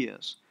how he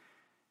is?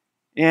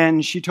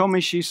 And she told me,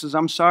 she says,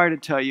 I'm sorry to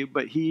tell you,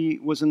 but he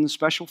was in the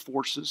Special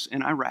Forces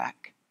in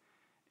Iraq.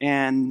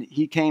 And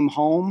he came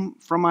home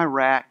from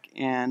Iraq,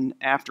 and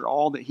after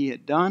all that he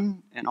had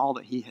done and all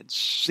that he had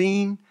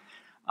seen,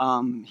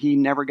 he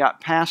never got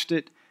past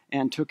it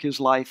and took his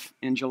life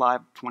in July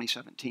of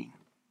 2017.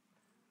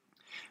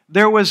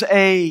 There was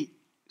a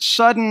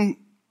sudden,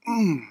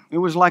 it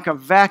was like a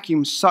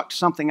vacuum sucked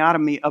something out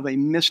of me of a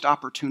missed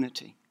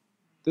opportunity.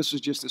 This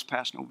was just this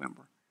past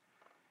November.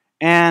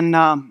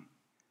 And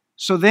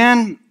so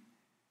then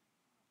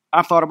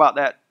I've thought about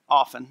that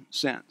often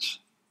since.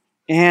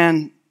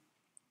 And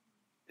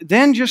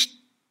then just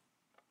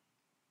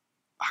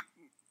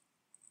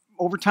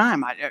over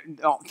time,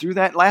 through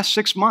that last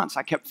 6 months,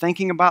 I kept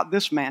thinking about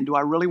this man. Do I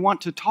really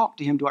want to talk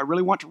to him? Do I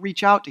really want to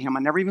reach out to him? I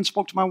never even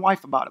spoke to my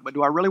wife about it, but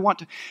do I really want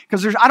to?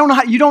 Because you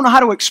don't know how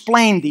to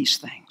explain these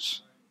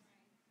things.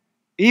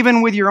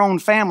 Even with your own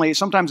family,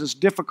 sometimes it's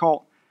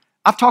difficult.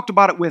 I've talked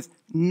about it with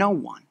no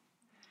one.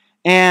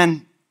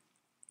 And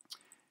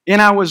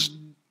I was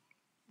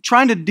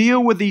trying to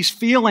deal with these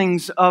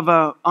feelings of,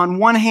 on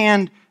one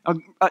hand,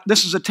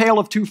 this is a tale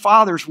of two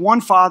fathers.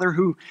 One father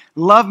who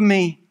loved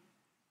me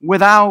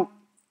without,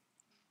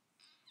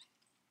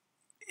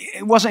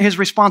 it wasn't his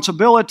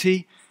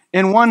responsibility,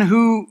 and one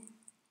whose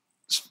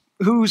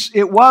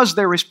it was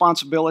their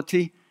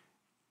responsibility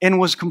and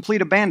was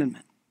complete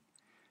abandonment.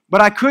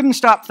 But I couldn't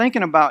stop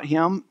thinking about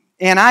him,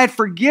 and I had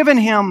forgiven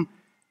him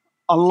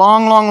a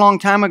long, long, long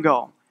time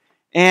ago,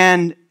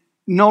 and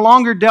no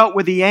longer dealt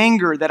with the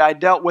anger that I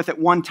dealt with at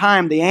one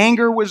time. The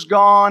anger was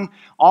gone.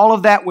 All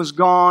of that was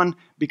gone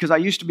because I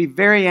used to be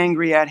very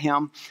angry at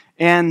him.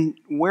 And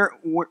where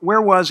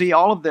was he?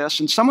 All of this.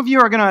 And some of you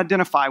are going to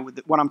identify with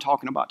what I'm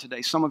talking about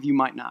today. Some of you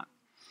might not.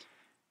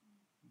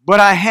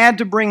 But I had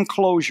to bring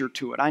closure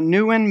to it. I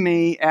knew in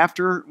me,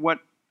 after what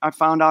I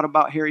found out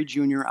about Harry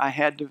Jr., I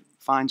had to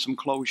find some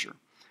closure.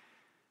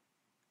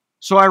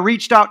 So I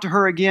reached out to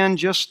her again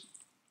just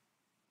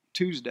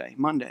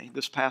Monday,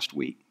 this past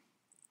week.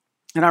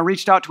 And I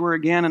reached out to her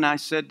again and I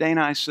said,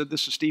 Dana,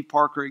 this is Steve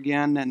Parker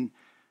again, and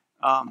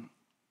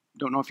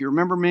don't know if you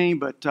remember me,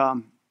 but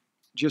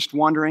just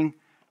wondering,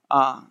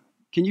 can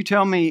you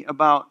tell me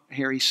about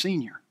Harry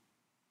Sr.?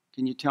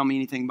 Can you tell me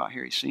anything about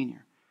Harry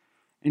Sr.?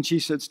 And she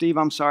said, Steve,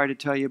 I'm sorry to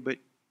tell you, but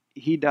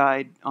he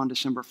died on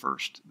December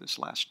 1st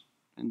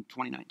in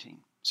 2019,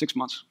 6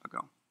 months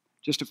ago,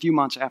 just a few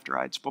months after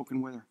I had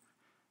spoken with her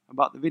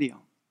about the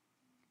video.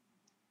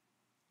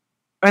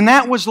 And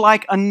that was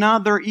like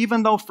another,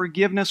 even though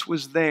forgiveness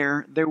was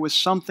there was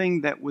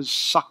something that was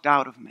sucked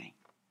out of me.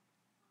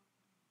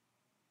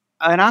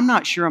 And I'm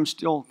not sure I'm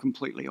still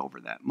completely over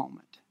that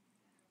moment.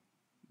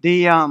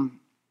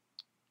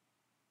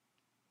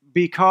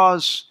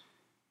 Because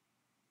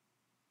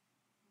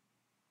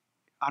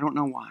I don't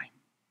know why.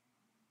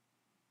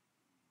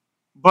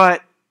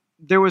 But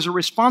there was a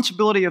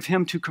responsibility of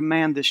him to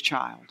command this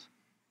child.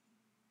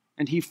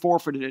 And he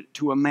forfeited it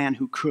to a man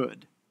who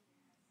could.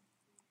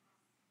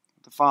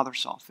 The Father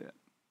saw fit.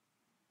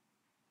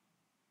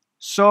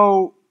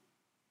 So,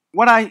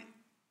 what I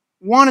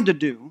wanted to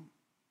do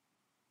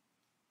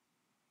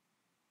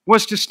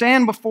was to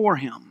stand before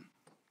him.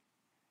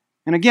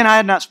 And again, I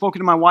had not spoken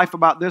to my wife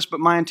about this,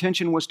 but my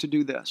intention was to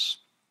do this.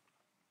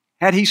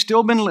 Had he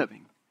still been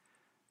living,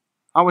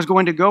 I was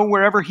going to go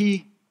wherever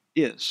he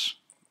is.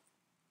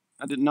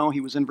 I didn't know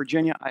he was in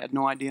Virginia. I had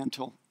no idea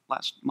until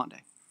last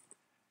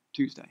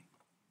Tuesday.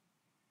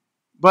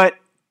 But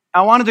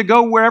I wanted to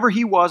go wherever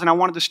He was, and I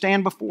wanted to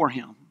stand before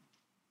Him.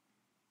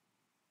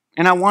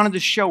 And I wanted to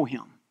show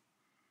Him.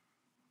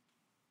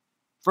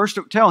 First,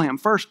 tell Him,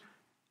 first,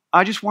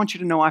 I just want you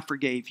to know I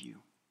forgave you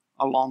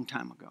a long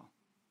time ago.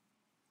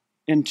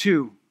 And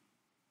two,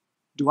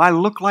 do I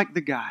look like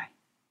the guy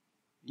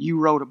you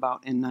wrote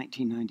about in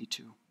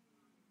 1992?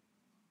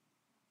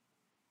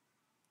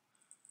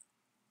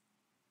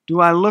 Do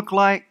I look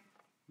like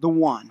the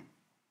one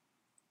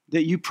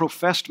that you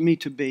professed me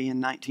to be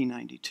in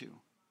 1992?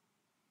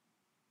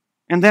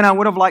 And then I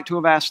would have liked to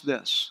have asked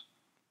this: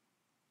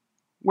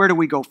 where do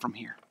we go from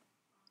here?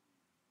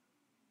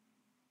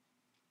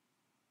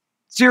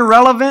 It's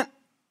irrelevant,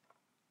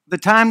 the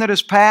time that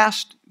has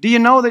passed. Do you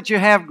know that you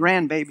have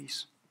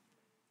grandbabies?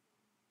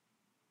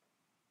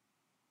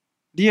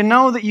 Do you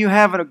know that you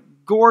have a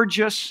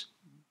gorgeous,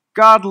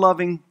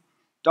 God-loving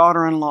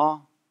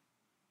daughter-in-law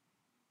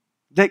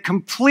that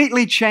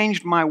completely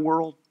changed my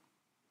world?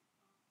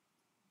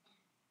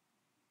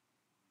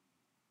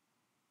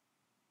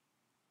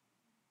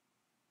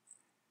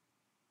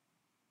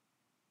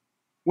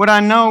 What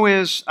I know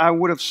is I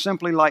would have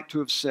simply liked to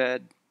have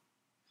said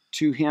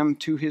to him,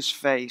 to his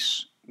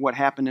face, what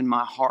happened in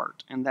my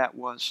heart, and that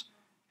was,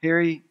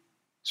 Harry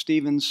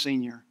Stevens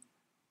Sr.,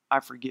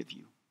 I forgive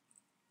you.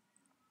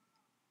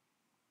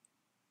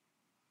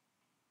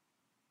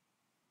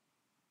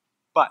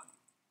 But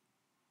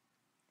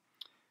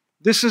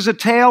this is a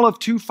tale of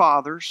two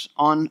fathers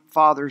on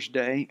Father's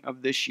Day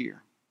of this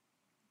year.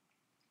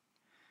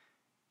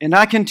 And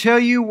I can tell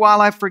you,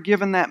 while I've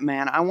forgiven that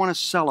man, I want to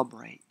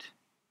celebrate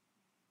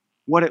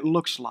what it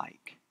looks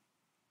like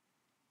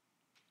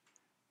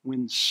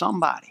when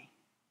somebody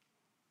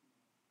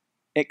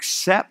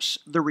accepts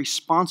the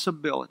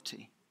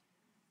responsibility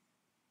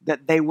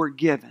that they were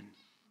given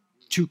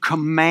to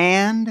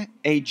command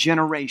a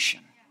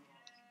generation.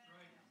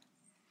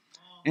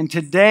 And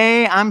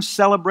today I'm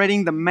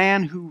celebrating the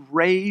man who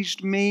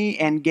raised me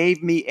and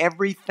gave me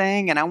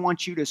everything, and I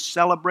want you to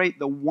celebrate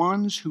the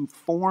ones who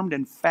formed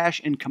and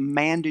fashioned and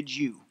commanded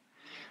you.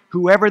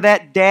 Whoever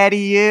that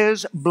daddy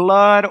is,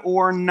 blood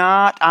or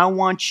not, I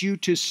want you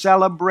to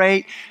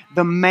celebrate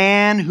the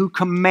man who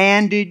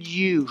commanded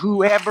you.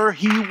 Whoever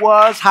he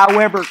was,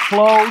 however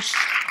close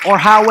or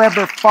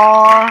however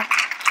far,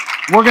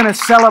 we're going to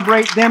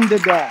celebrate them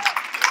today.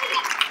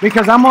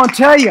 Because I'm going to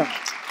tell you,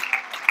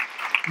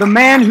 the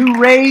man who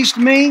raised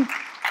me,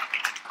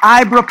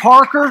 Ibra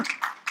Parker,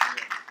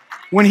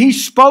 when he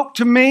spoke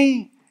to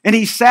me and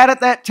he sat at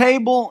that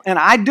table and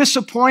I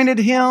disappointed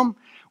him,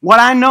 what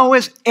I know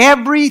is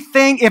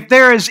everything, if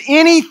there is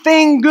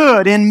anything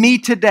good in me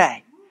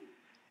today,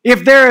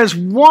 if there is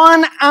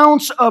 1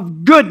 ounce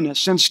of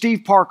goodness in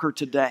Steve Parker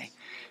today,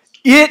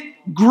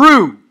 it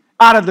grew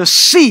out of the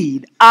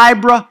seed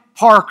Ibra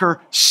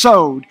Parker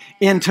sowed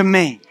into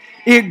me.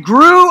 It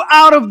grew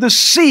out of the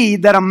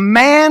seed that a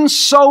man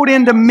sowed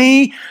into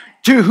me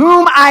to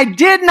whom I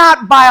did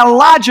not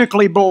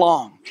biologically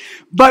belong,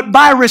 but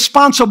by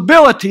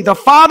responsibility. The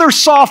Father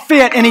saw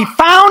fit, and He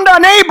found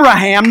an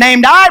Abraham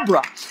named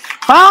Ibra,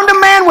 found a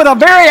man with a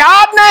very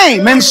odd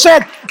name, and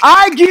said,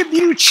 I give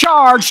you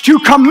charge to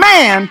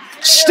command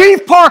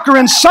Steve Parker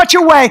in such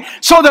a way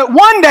so that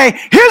one day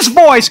his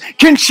voice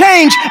can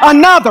change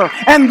another,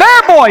 and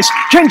their voice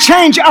can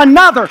change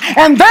another,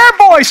 and their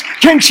voice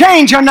can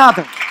change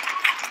another.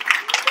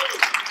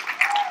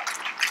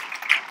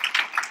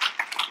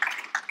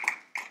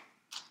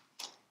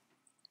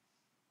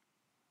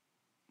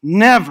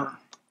 Never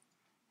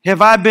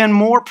have I been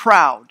more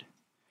proud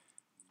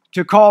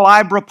to call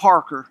Ibra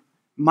Parker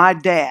my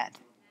dad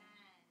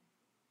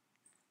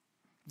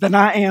than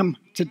I am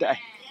today.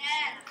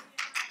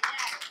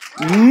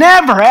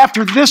 Never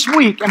after this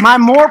week am I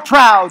more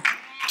proud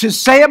to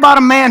say about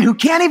a man who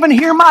can't even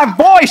hear my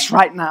voice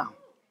right now,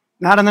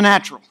 not in the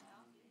natural,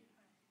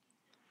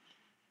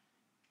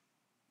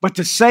 but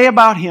to say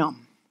about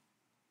him,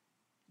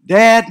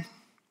 Dad,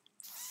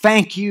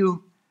 thank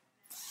you,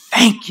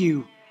 thank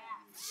you,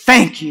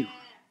 thank you.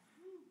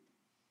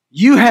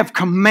 You have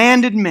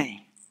commanded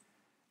me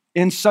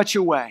in such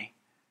a way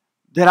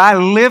that I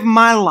live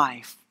my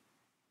life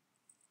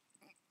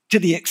to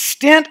the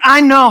extent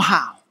I know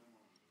how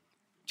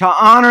to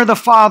honor the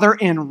Father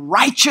in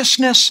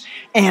righteousness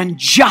and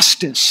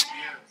justice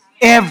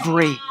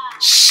every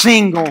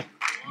single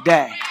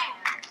day.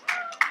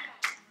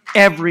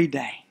 Every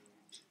day.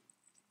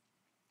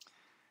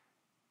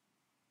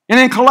 And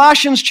in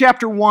Colossians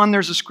chapter 1,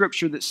 there's a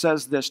scripture that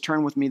says this.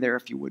 Turn with me there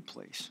if you would,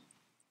 please.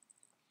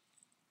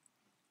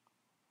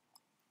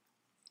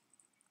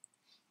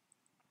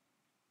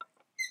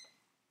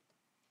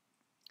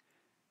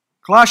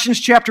 Colossians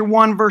chapter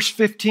 1, verse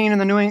 15 in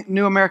the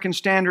New American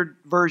Standard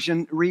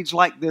Version reads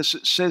like this.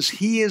 It says,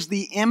 He is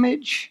the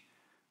image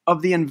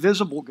of the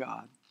invisible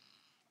God,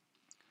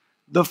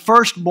 the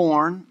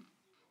firstborn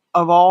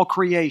of all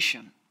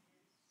creation.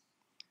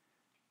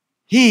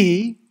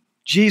 He,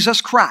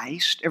 Jesus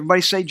Christ,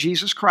 everybody say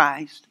Jesus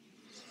Christ.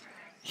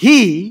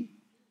 He,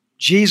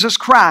 Jesus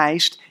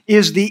Christ,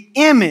 is the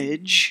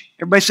image,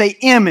 everybody say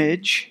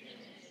image,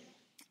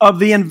 of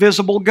the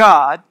invisible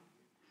God,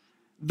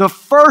 the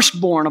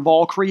firstborn of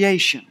all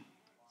creation.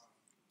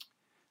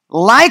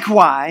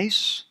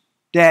 Likewise,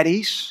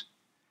 daddies,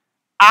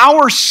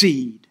 our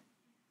seed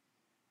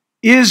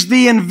is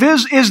the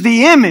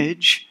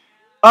image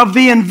of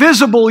the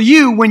invisible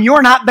you when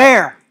you're not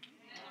there.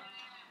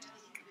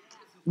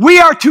 We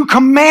are to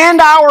command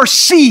our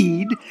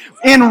seed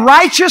in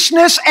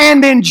righteousness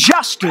and in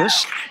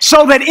justice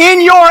so that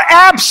in your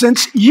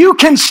absence you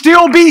can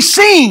still be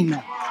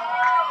seen.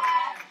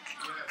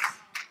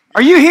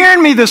 Are you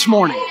hearing me this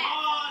morning?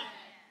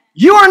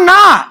 You are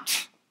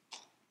not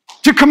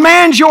to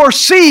command your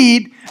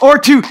seed or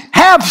to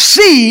have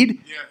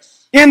seed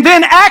and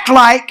then act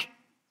like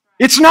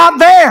it's not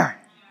there.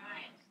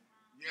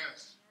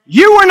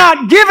 You were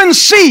not given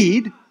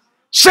seed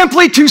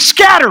simply to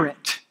scatter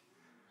it.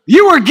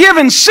 You were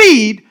given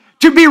seed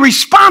to be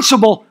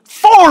responsible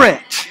for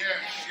it.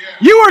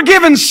 You were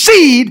given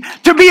seed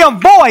to be a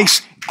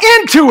voice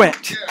into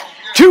it,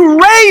 to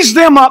raise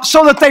them up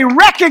so that they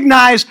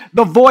recognize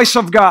the voice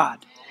of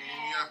God.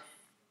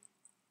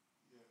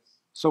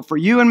 So for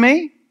you and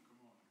me,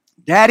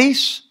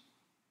 daddies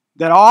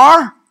that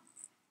are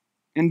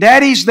and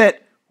daddies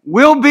that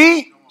will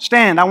be,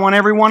 stand. I want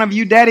every one of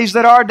you daddies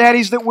that are,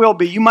 daddies that will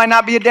be. You might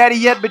not be a daddy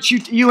yet, but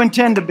you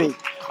intend to be.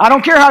 I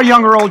don't care how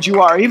young or old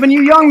you are. Even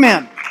you young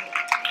men.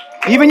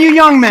 Even you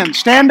young men,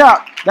 stand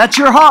up. That's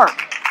your heart.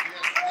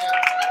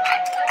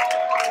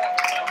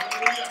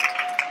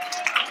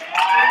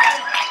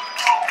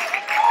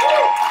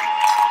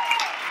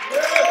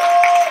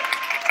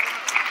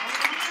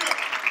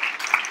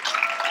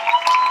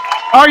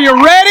 Are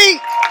you ready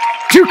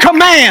to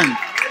command?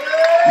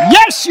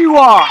 Yes, you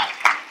are.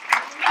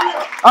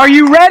 Are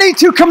you ready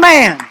to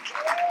command?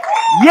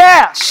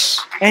 Yes,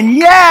 and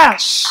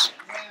yes.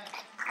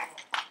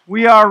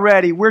 We are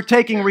ready. We're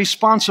taking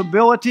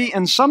responsibility,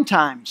 and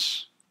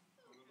sometimes,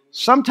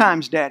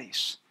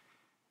 daddies,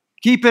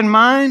 keep in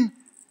mind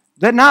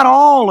that not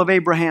all of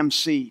Abraham's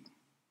seed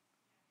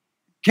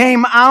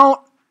came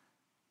out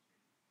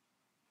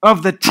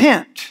of the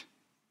tent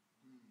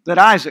that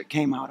Isaac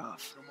came out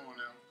of.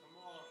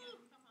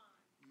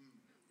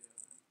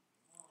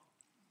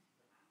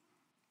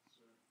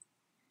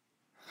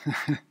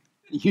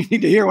 You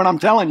need to hear what I'm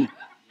telling you.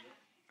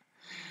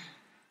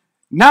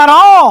 Not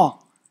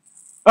all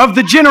of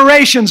the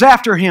generations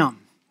after him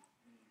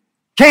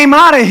came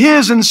out of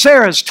his and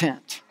Sarah's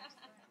tent.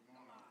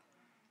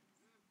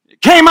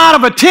 It came out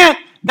of a tent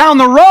down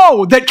the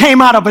road that came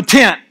out of a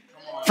tent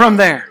from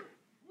there.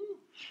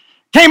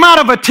 Came out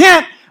of a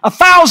tent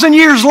 1,000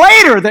 years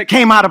later that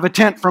came out of a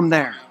tent from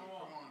there.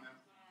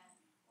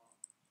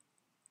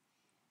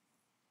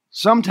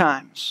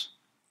 Sometimes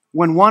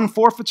when one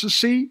forfeits a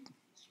seed,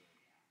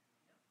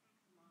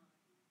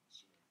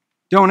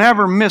 don't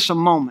ever miss a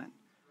moment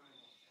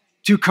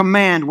to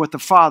command what the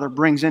Father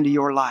brings into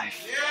your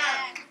life.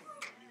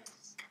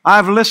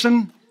 I've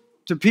listened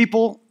to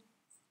people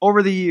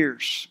over the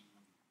years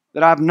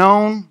that I've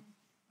known,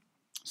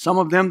 some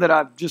of them that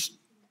I've just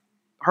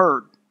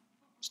heard.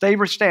 Stay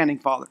standing,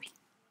 fathers.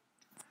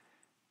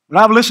 But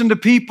I've listened to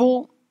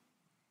people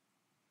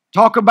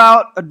talk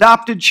about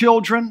adopted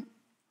children,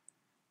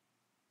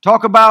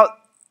 talk about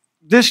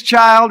this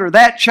child or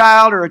that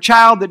child or a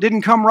child that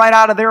didn't come right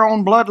out of their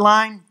own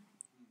bloodline.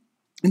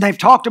 And they've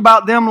talked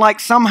about them like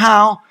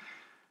somehow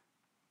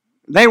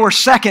they were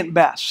second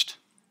best.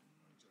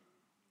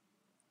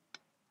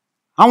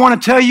 I want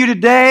to tell you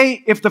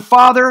today, if the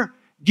Father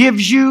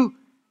gives you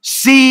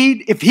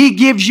seed, if He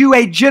gives you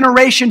a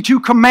generation to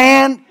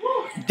command,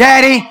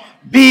 daddy,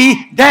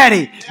 be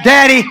daddy.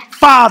 Daddy,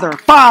 father,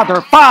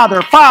 father,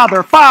 father,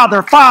 father,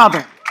 father,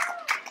 father.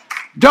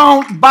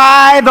 Don't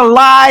buy the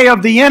lie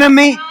of the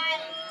enemy.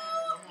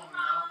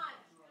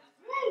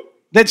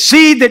 That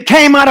seed that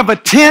came out of a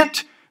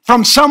tent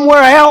from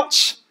somewhere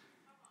else,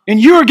 and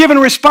you are given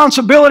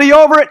responsibility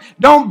over it,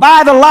 don't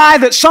buy the lie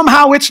that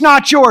somehow it's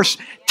not yours.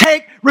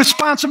 Take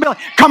responsibility.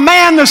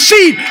 Command the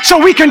seed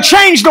so we can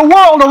change the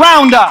world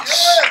around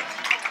us.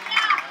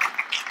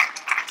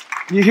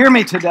 You hear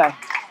me today?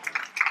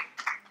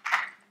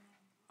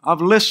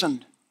 I've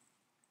listened,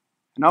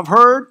 and I've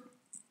heard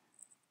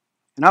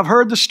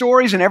the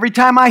stories, and every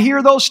time I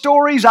hear those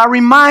stories, I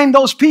remind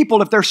those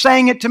people, if they're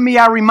saying it to me,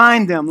 I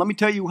remind them. Let me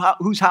tell you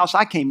whose house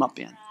I came up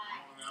in.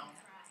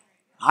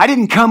 I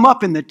didn't come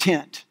up in the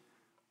tent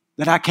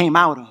that I came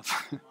out of.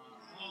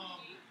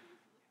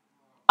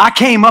 I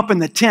came up in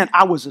the tent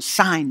I was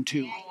assigned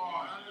to.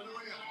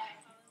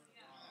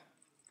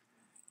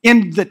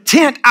 In the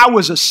tent I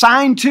was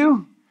assigned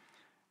to,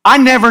 I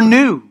never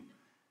knew.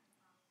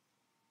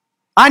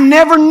 I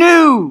never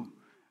knew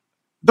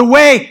the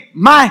way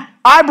my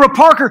Ibra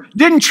Parker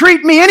didn't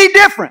treat me any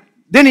different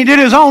than he did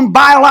his own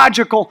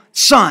biological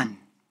son.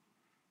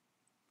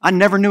 I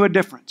never knew a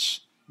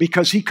difference.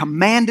 Because he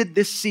commanded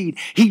this seed.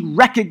 He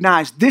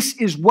recognized this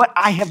is what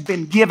I have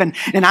been given,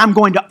 and I'm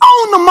going to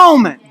own the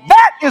moment.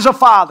 That is a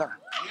father.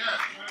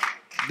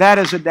 That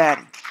is a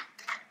daddy.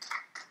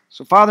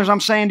 So fathers, I'm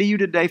saying to you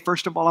today,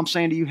 first of all, I'm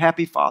saying to you,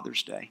 Happy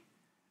Father's Day.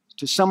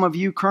 To some of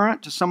you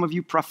current, to some of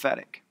you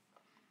prophetic.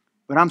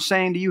 But I'm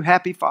saying to you,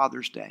 happy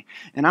Father's Day.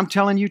 And I'm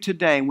telling you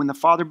today, when the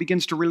Father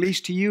begins to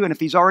release to you, and if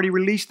He's already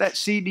released that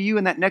seed to you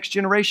and that next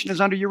generation is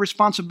under your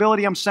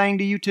responsibility, I'm saying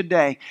to you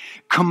today,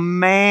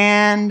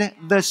 command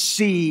the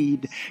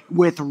seed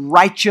with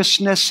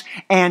righteousness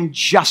and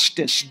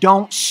justice.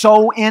 Don't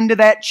sow into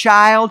that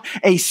child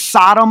a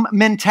Sodom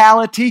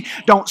mentality.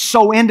 Don't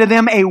sow into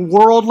them a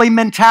worldly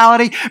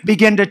mentality.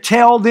 Begin to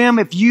tell them,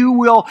 if you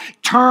will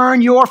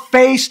turn your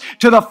face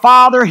to the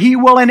Father, He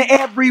will in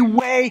every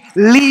way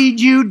lead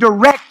you,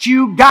 direct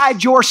you,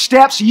 guide your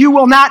steps. You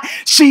will not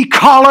see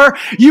color.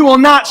 You will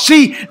not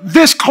see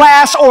this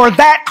class or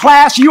that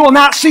class. You will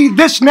not see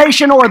this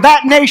nation or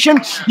that nation.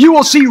 You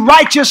will see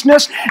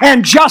righteousness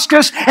and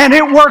justice, and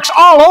it works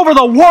all over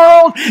the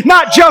world,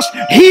 not just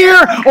here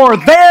or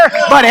there,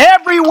 but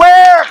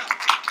everywhere.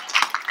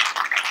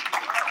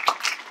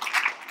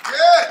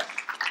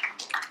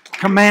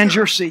 Command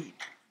your seed.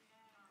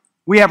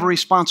 We have a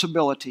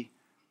responsibility.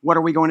 What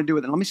are we going to do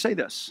with it? Let me say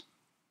this.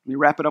 Let me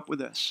wrap it up with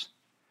this.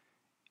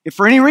 If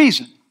for any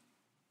reason,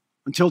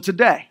 until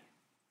today,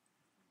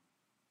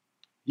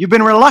 you've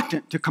been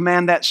reluctant to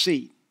command that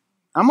seed,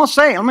 I'm going to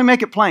say, let me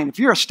make it plain. If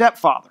you're a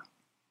stepfather,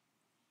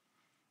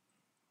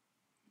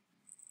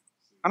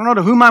 I don't know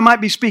to whom I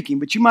might be speaking,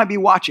 but you might be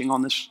watching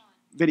on this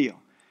video.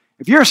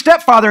 If you're a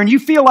stepfather and you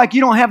feel like you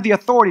don't have the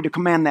authority to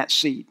command that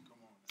seed,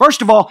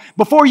 first of all,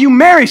 before you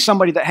marry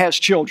somebody that has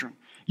children,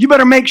 you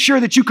better make sure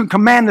that you can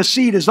command the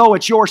seed as though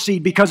it's your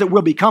seed, because it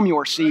will become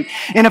your seed.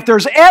 And if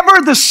there's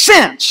ever the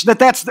sense that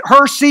that's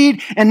her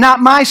seed and not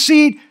my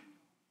seed,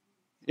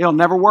 it'll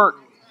never work.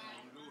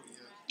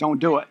 Don't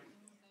do it.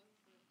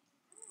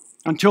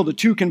 Until the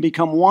two can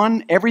become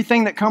one,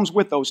 everything that comes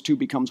with those two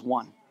becomes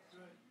one.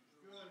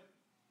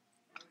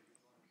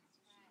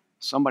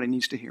 Somebody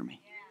needs to hear me.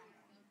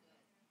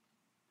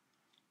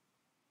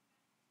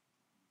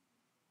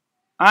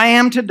 I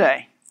am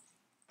today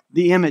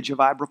the image of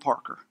Ibra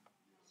Parker,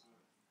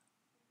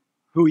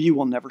 who you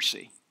will never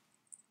see.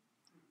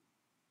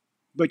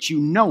 But you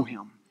know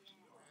him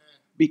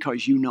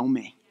because you know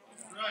me.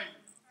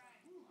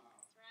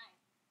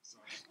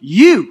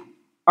 You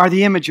are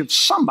the image of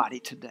somebody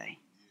today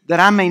that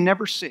I may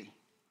never see.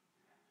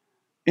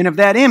 And if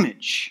that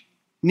image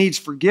needs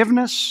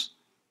forgiveness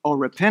or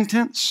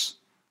repentance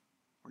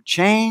or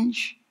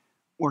change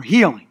or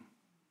healing,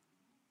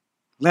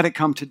 let it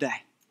come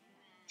today.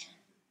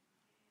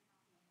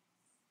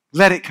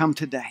 Let it come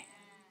today.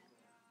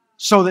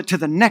 So that to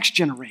the next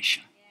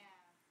generation,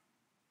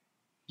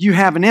 you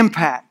have an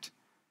impact,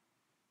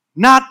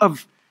 not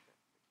of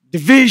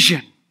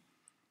division.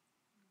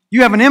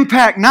 You have an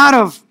impact not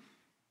of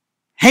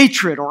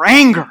hatred or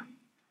anger,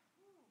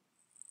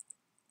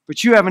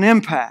 but you have an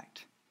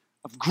impact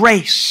of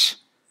grace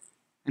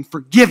and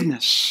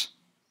forgiveness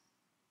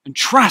and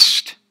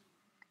trust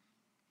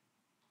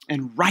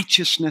and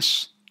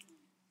righteousness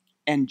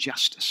and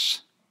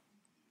justice,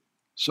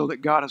 so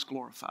that God is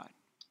glorified.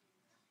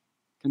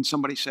 Can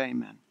somebody say amen?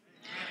 Amen?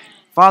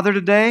 Father,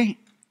 today,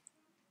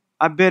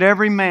 I bid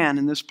every man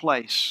in this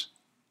place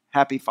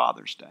Happy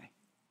Father's Day.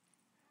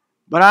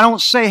 But I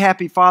don't say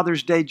Happy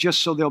Father's Day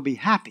just so they'll be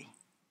happy.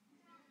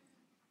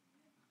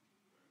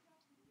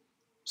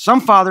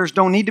 Some fathers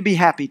don't need to be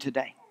happy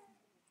today.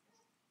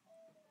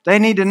 They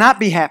need to not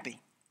be happy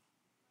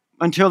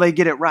until they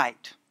get it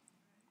right.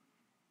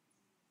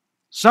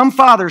 Some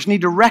fathers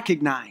need to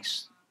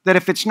recognize that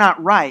if it's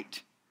not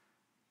right,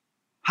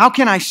 how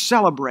can I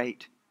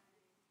celebrate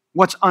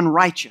what's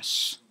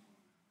unrighteous?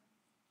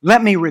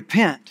 Let me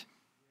repent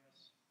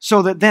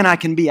so that then I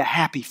can be a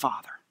happy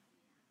father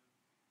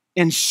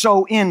and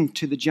sow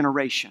into the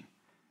generation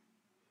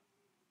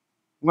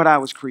what I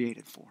was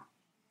created for.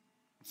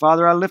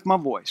 Father, I lift my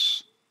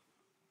voice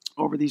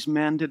over these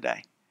men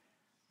today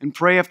and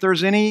pray if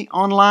there's any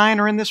online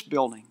or in this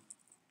building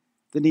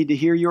that need to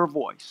hear your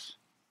voice.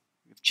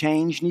 If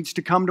change needs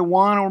to come to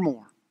one or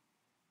more,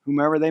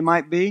 whomever they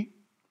might be,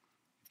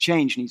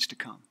 change needs to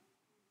come.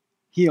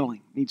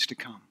 Healing needs to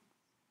come.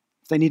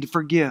 If they need to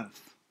forgive,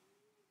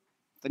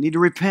 if they need to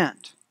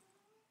repent,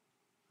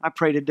 I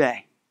pray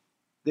today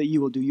that you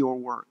will do your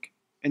work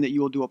and that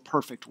you will do a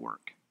perfect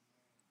work.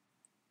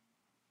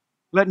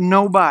 Let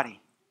nobody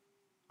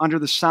under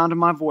the sound of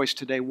my voice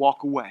today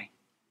walk away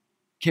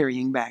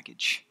carrying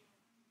baggage.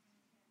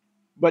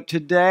 But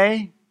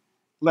today,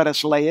 let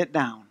us lay it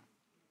down.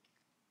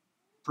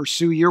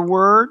 Pursue your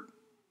word.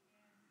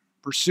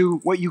 Pursue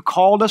what you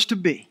called us to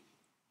be.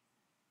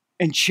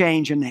 And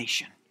change a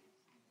nation.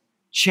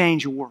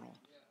 Change a world.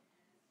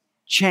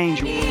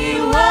 Change a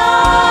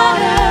world.